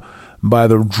come by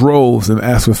the droves and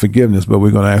ask for forgiveness, but we're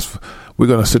going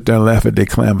to sit there and laugh at their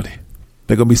calamity.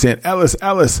 They're going to be saying, Ellis,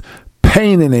 Ellis,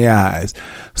 pain in their eyes,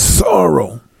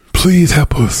 sorrow, please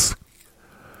help us.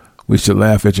 We should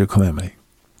laugh at your calamity.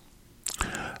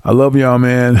 I love y'all,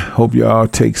 man. Hope y'all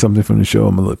take something from the show.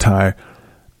 I'm a little tired.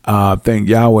 Thank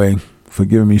Yahweh for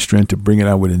giving me strength to bring it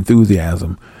out with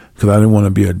enthusiasm, because I didn't want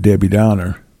to be a Debbie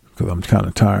Downer, because I'm kind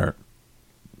of tired.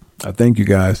 I thank you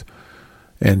guys.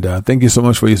 And thank you so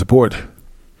much for your support.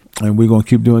 And we're going to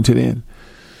keep doing to the end.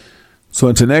 So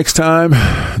until next time,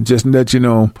 just to let you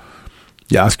know,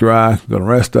 Yaskirai, going to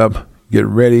rest up, get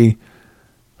ready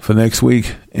for next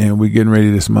week. And we're getting ready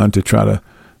this month to try to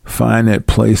find that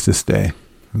place to stay.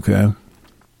 Okay?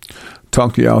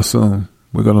 Talk to y'all soon.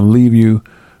 We're going to leave you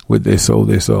with They Sold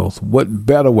Their Souls. What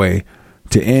better way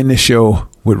to end the show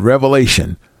with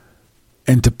revelation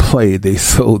and to play They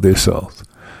Sold Their Souls?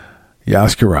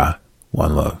 Yaskirai.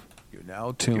 One love. You're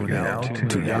now tuned out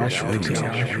to Yash Radio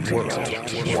Worldwide.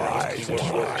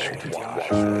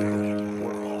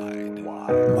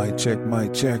 Mic check,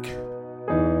 mic check.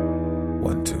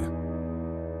 1, 2.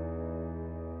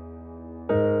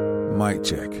 Mic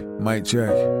check, mic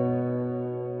check.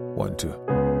 1, 2.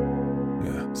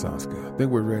 Yeah, sounds good. I think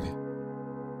we're ready.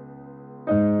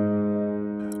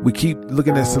 We keep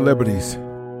looking at celebrities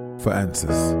for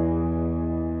answers.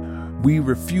 We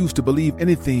refuse to believe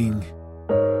anything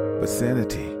but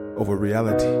sanity over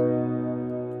reality.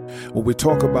 When we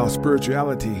talk about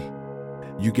spirituality,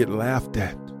 you get laughed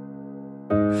at.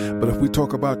 But if we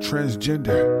talk about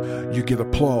transgender, you get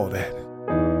applauded at.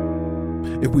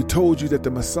 If we told you that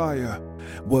the Messiah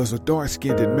was a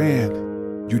dark-skinned man,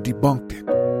 you debunked it.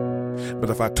 But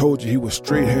if I told you he was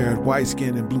straight-haired,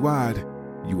 white-skinned, and blue-eyed,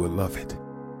 you would love it.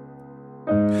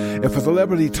 If a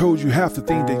celebrity told you half the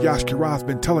thing that Yashkirah's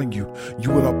been telling you,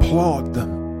 you would applaud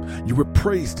them. You would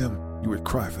praise them. You would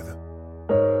cry for them.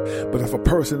 But if a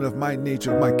person of my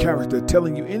nature, my character,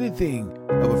 telling you anything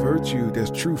of a virtue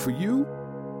that's true for you,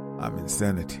 I'm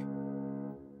insanity.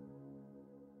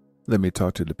 Let me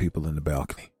talk to the people in the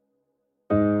balcony.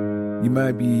 You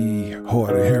might be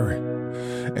hard of hearing,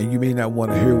 and you may not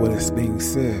want to hear what is being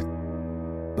said.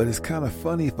 But it's kind of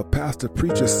funny if a pastor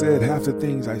preacher said half the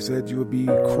things I said, you would be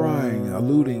crying,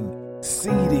 alluding,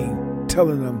 seeding,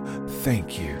 telling them,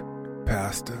 thank you,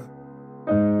 pastor.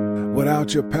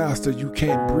 Without your pastor, you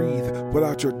can't breathe.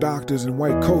 Without your doctors in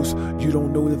white coats, you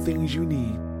don't know the things you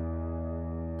need.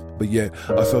 But yet,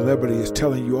 a celebrity is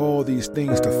telling you all these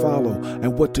things to follow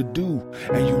and what to do,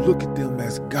 and you look at them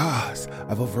as gods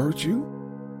of a virtue.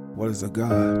 What is a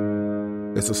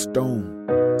god? It's a stone,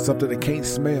 something that can't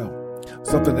smell.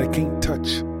 Something that can't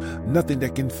touch, nothing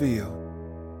that can feel.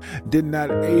 Did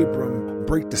not Abram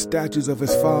break the statues of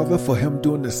his father for him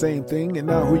doing the same thing? And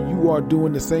now you are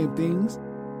doing the same things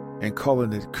and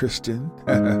calling it Christian?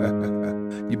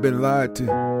 You've been lied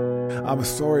to. I'm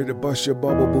sorry to bust your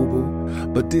bubble, boo-boo,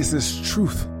 but this is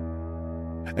truth.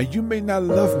 And you may not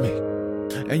love me,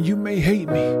 and you may hate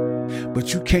me,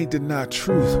 but you can't deny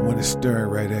truth when it's staring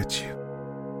right at you.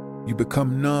 You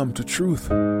become numb to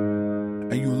truth.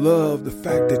 And you love the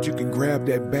fact that you can grab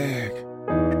that bag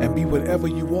and be whatever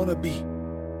you want to be.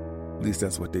 At least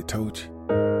that's what they told you.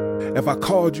 If I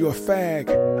called you a fag,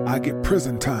 I get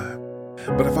prison time.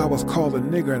 But if I was called a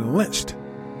nigger and lynched,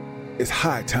 it's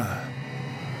high time.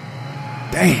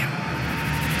 Damn.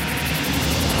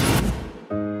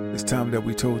 It's time that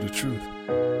we told the truth.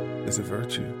 It's a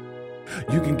virtue.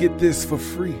 You can get this for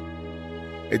free.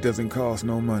 It doesn't cost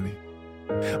no money.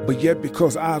 But yet,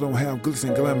 because I don't have glitz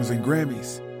and glamours and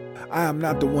Grammys, I am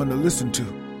not the one to listen to.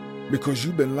 because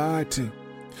you've been lied to.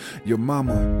 Your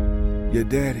mama, your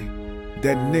daddy,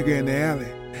 that nigga in the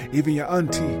alley, even your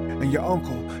auntie and your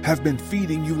uncle have been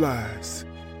feeding you lies.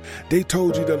 They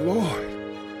told you the Lord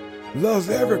loves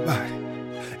everybody.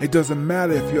 It doesn't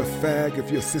matter if you're a fag, if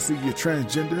you're a sissy, you're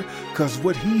transgender, because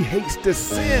what he hates is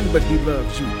sin, but he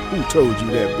loves you. Who told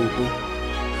you that, boo-boo?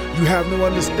 You have no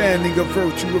understanding of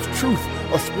virtue, of truth,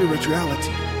 or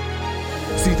spirituality.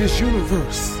 See, this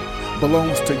universe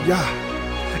belongs to Yah,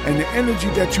 and the energy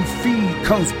that you feed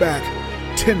comes back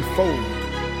tenfold.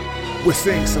 We're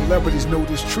saying celebrities know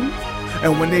this truth,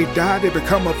 and when they die, they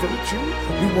become a virtue.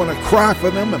 We want to cry for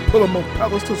them and put them on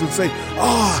pedestals and say,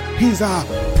 he's our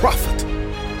prophet.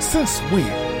 Since when?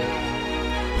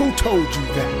 Who told you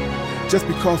that? Just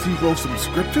because he wrote some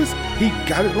scriptures, he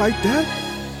got it like that?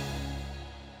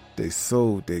 They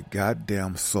sold their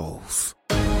goddamn souls.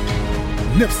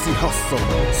 Nipsey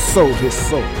Hussle sold his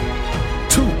soul.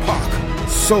 Tupac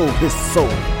sold his soul.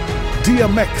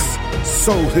 DMX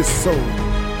sold his soul.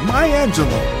 Maya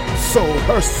Angelou sold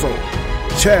her soul.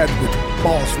 Chadwick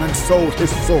Boseman sold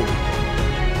his soul.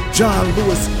 John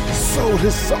Lewis sold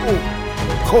his soul.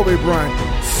 Kobe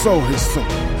Bryant sold his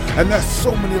soul. And there's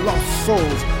so many lost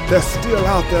souls that's still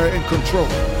out there in control.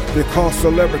 They're called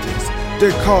celebrities.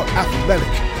 They're called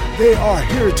athletic. They are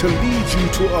here to lead you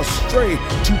to astray,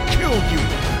 to kill you.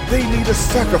 They need a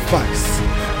sacrifice.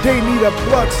 They need a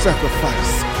blood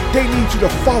sacrifice. They need you to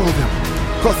follow them,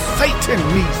 because Satan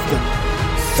needs them.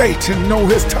 Satan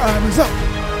knows his time is up.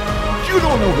 You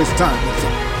don't know his time is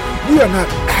up. We are not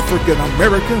African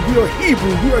American. We are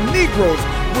Hebrew. We are Negroes.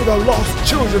 We're the lost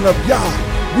children of Yah.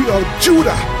 We are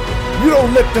Judah. You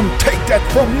don't let them take that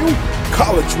from you.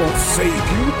 College won't save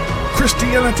you.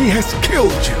 Christianity has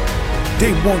killed you.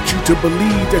 They want you to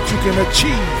believe that you can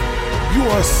achieve. You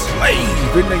are a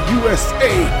slave in the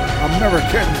USA,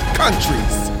 American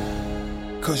countries.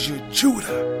 Because you're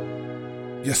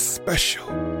Judah. You're special.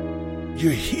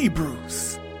 You're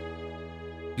Hebrews.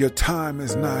 Your time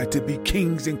is nigh to be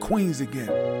kings and queens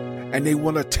again. And they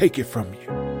want to take it from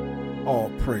you. All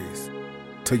praise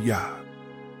to Yah.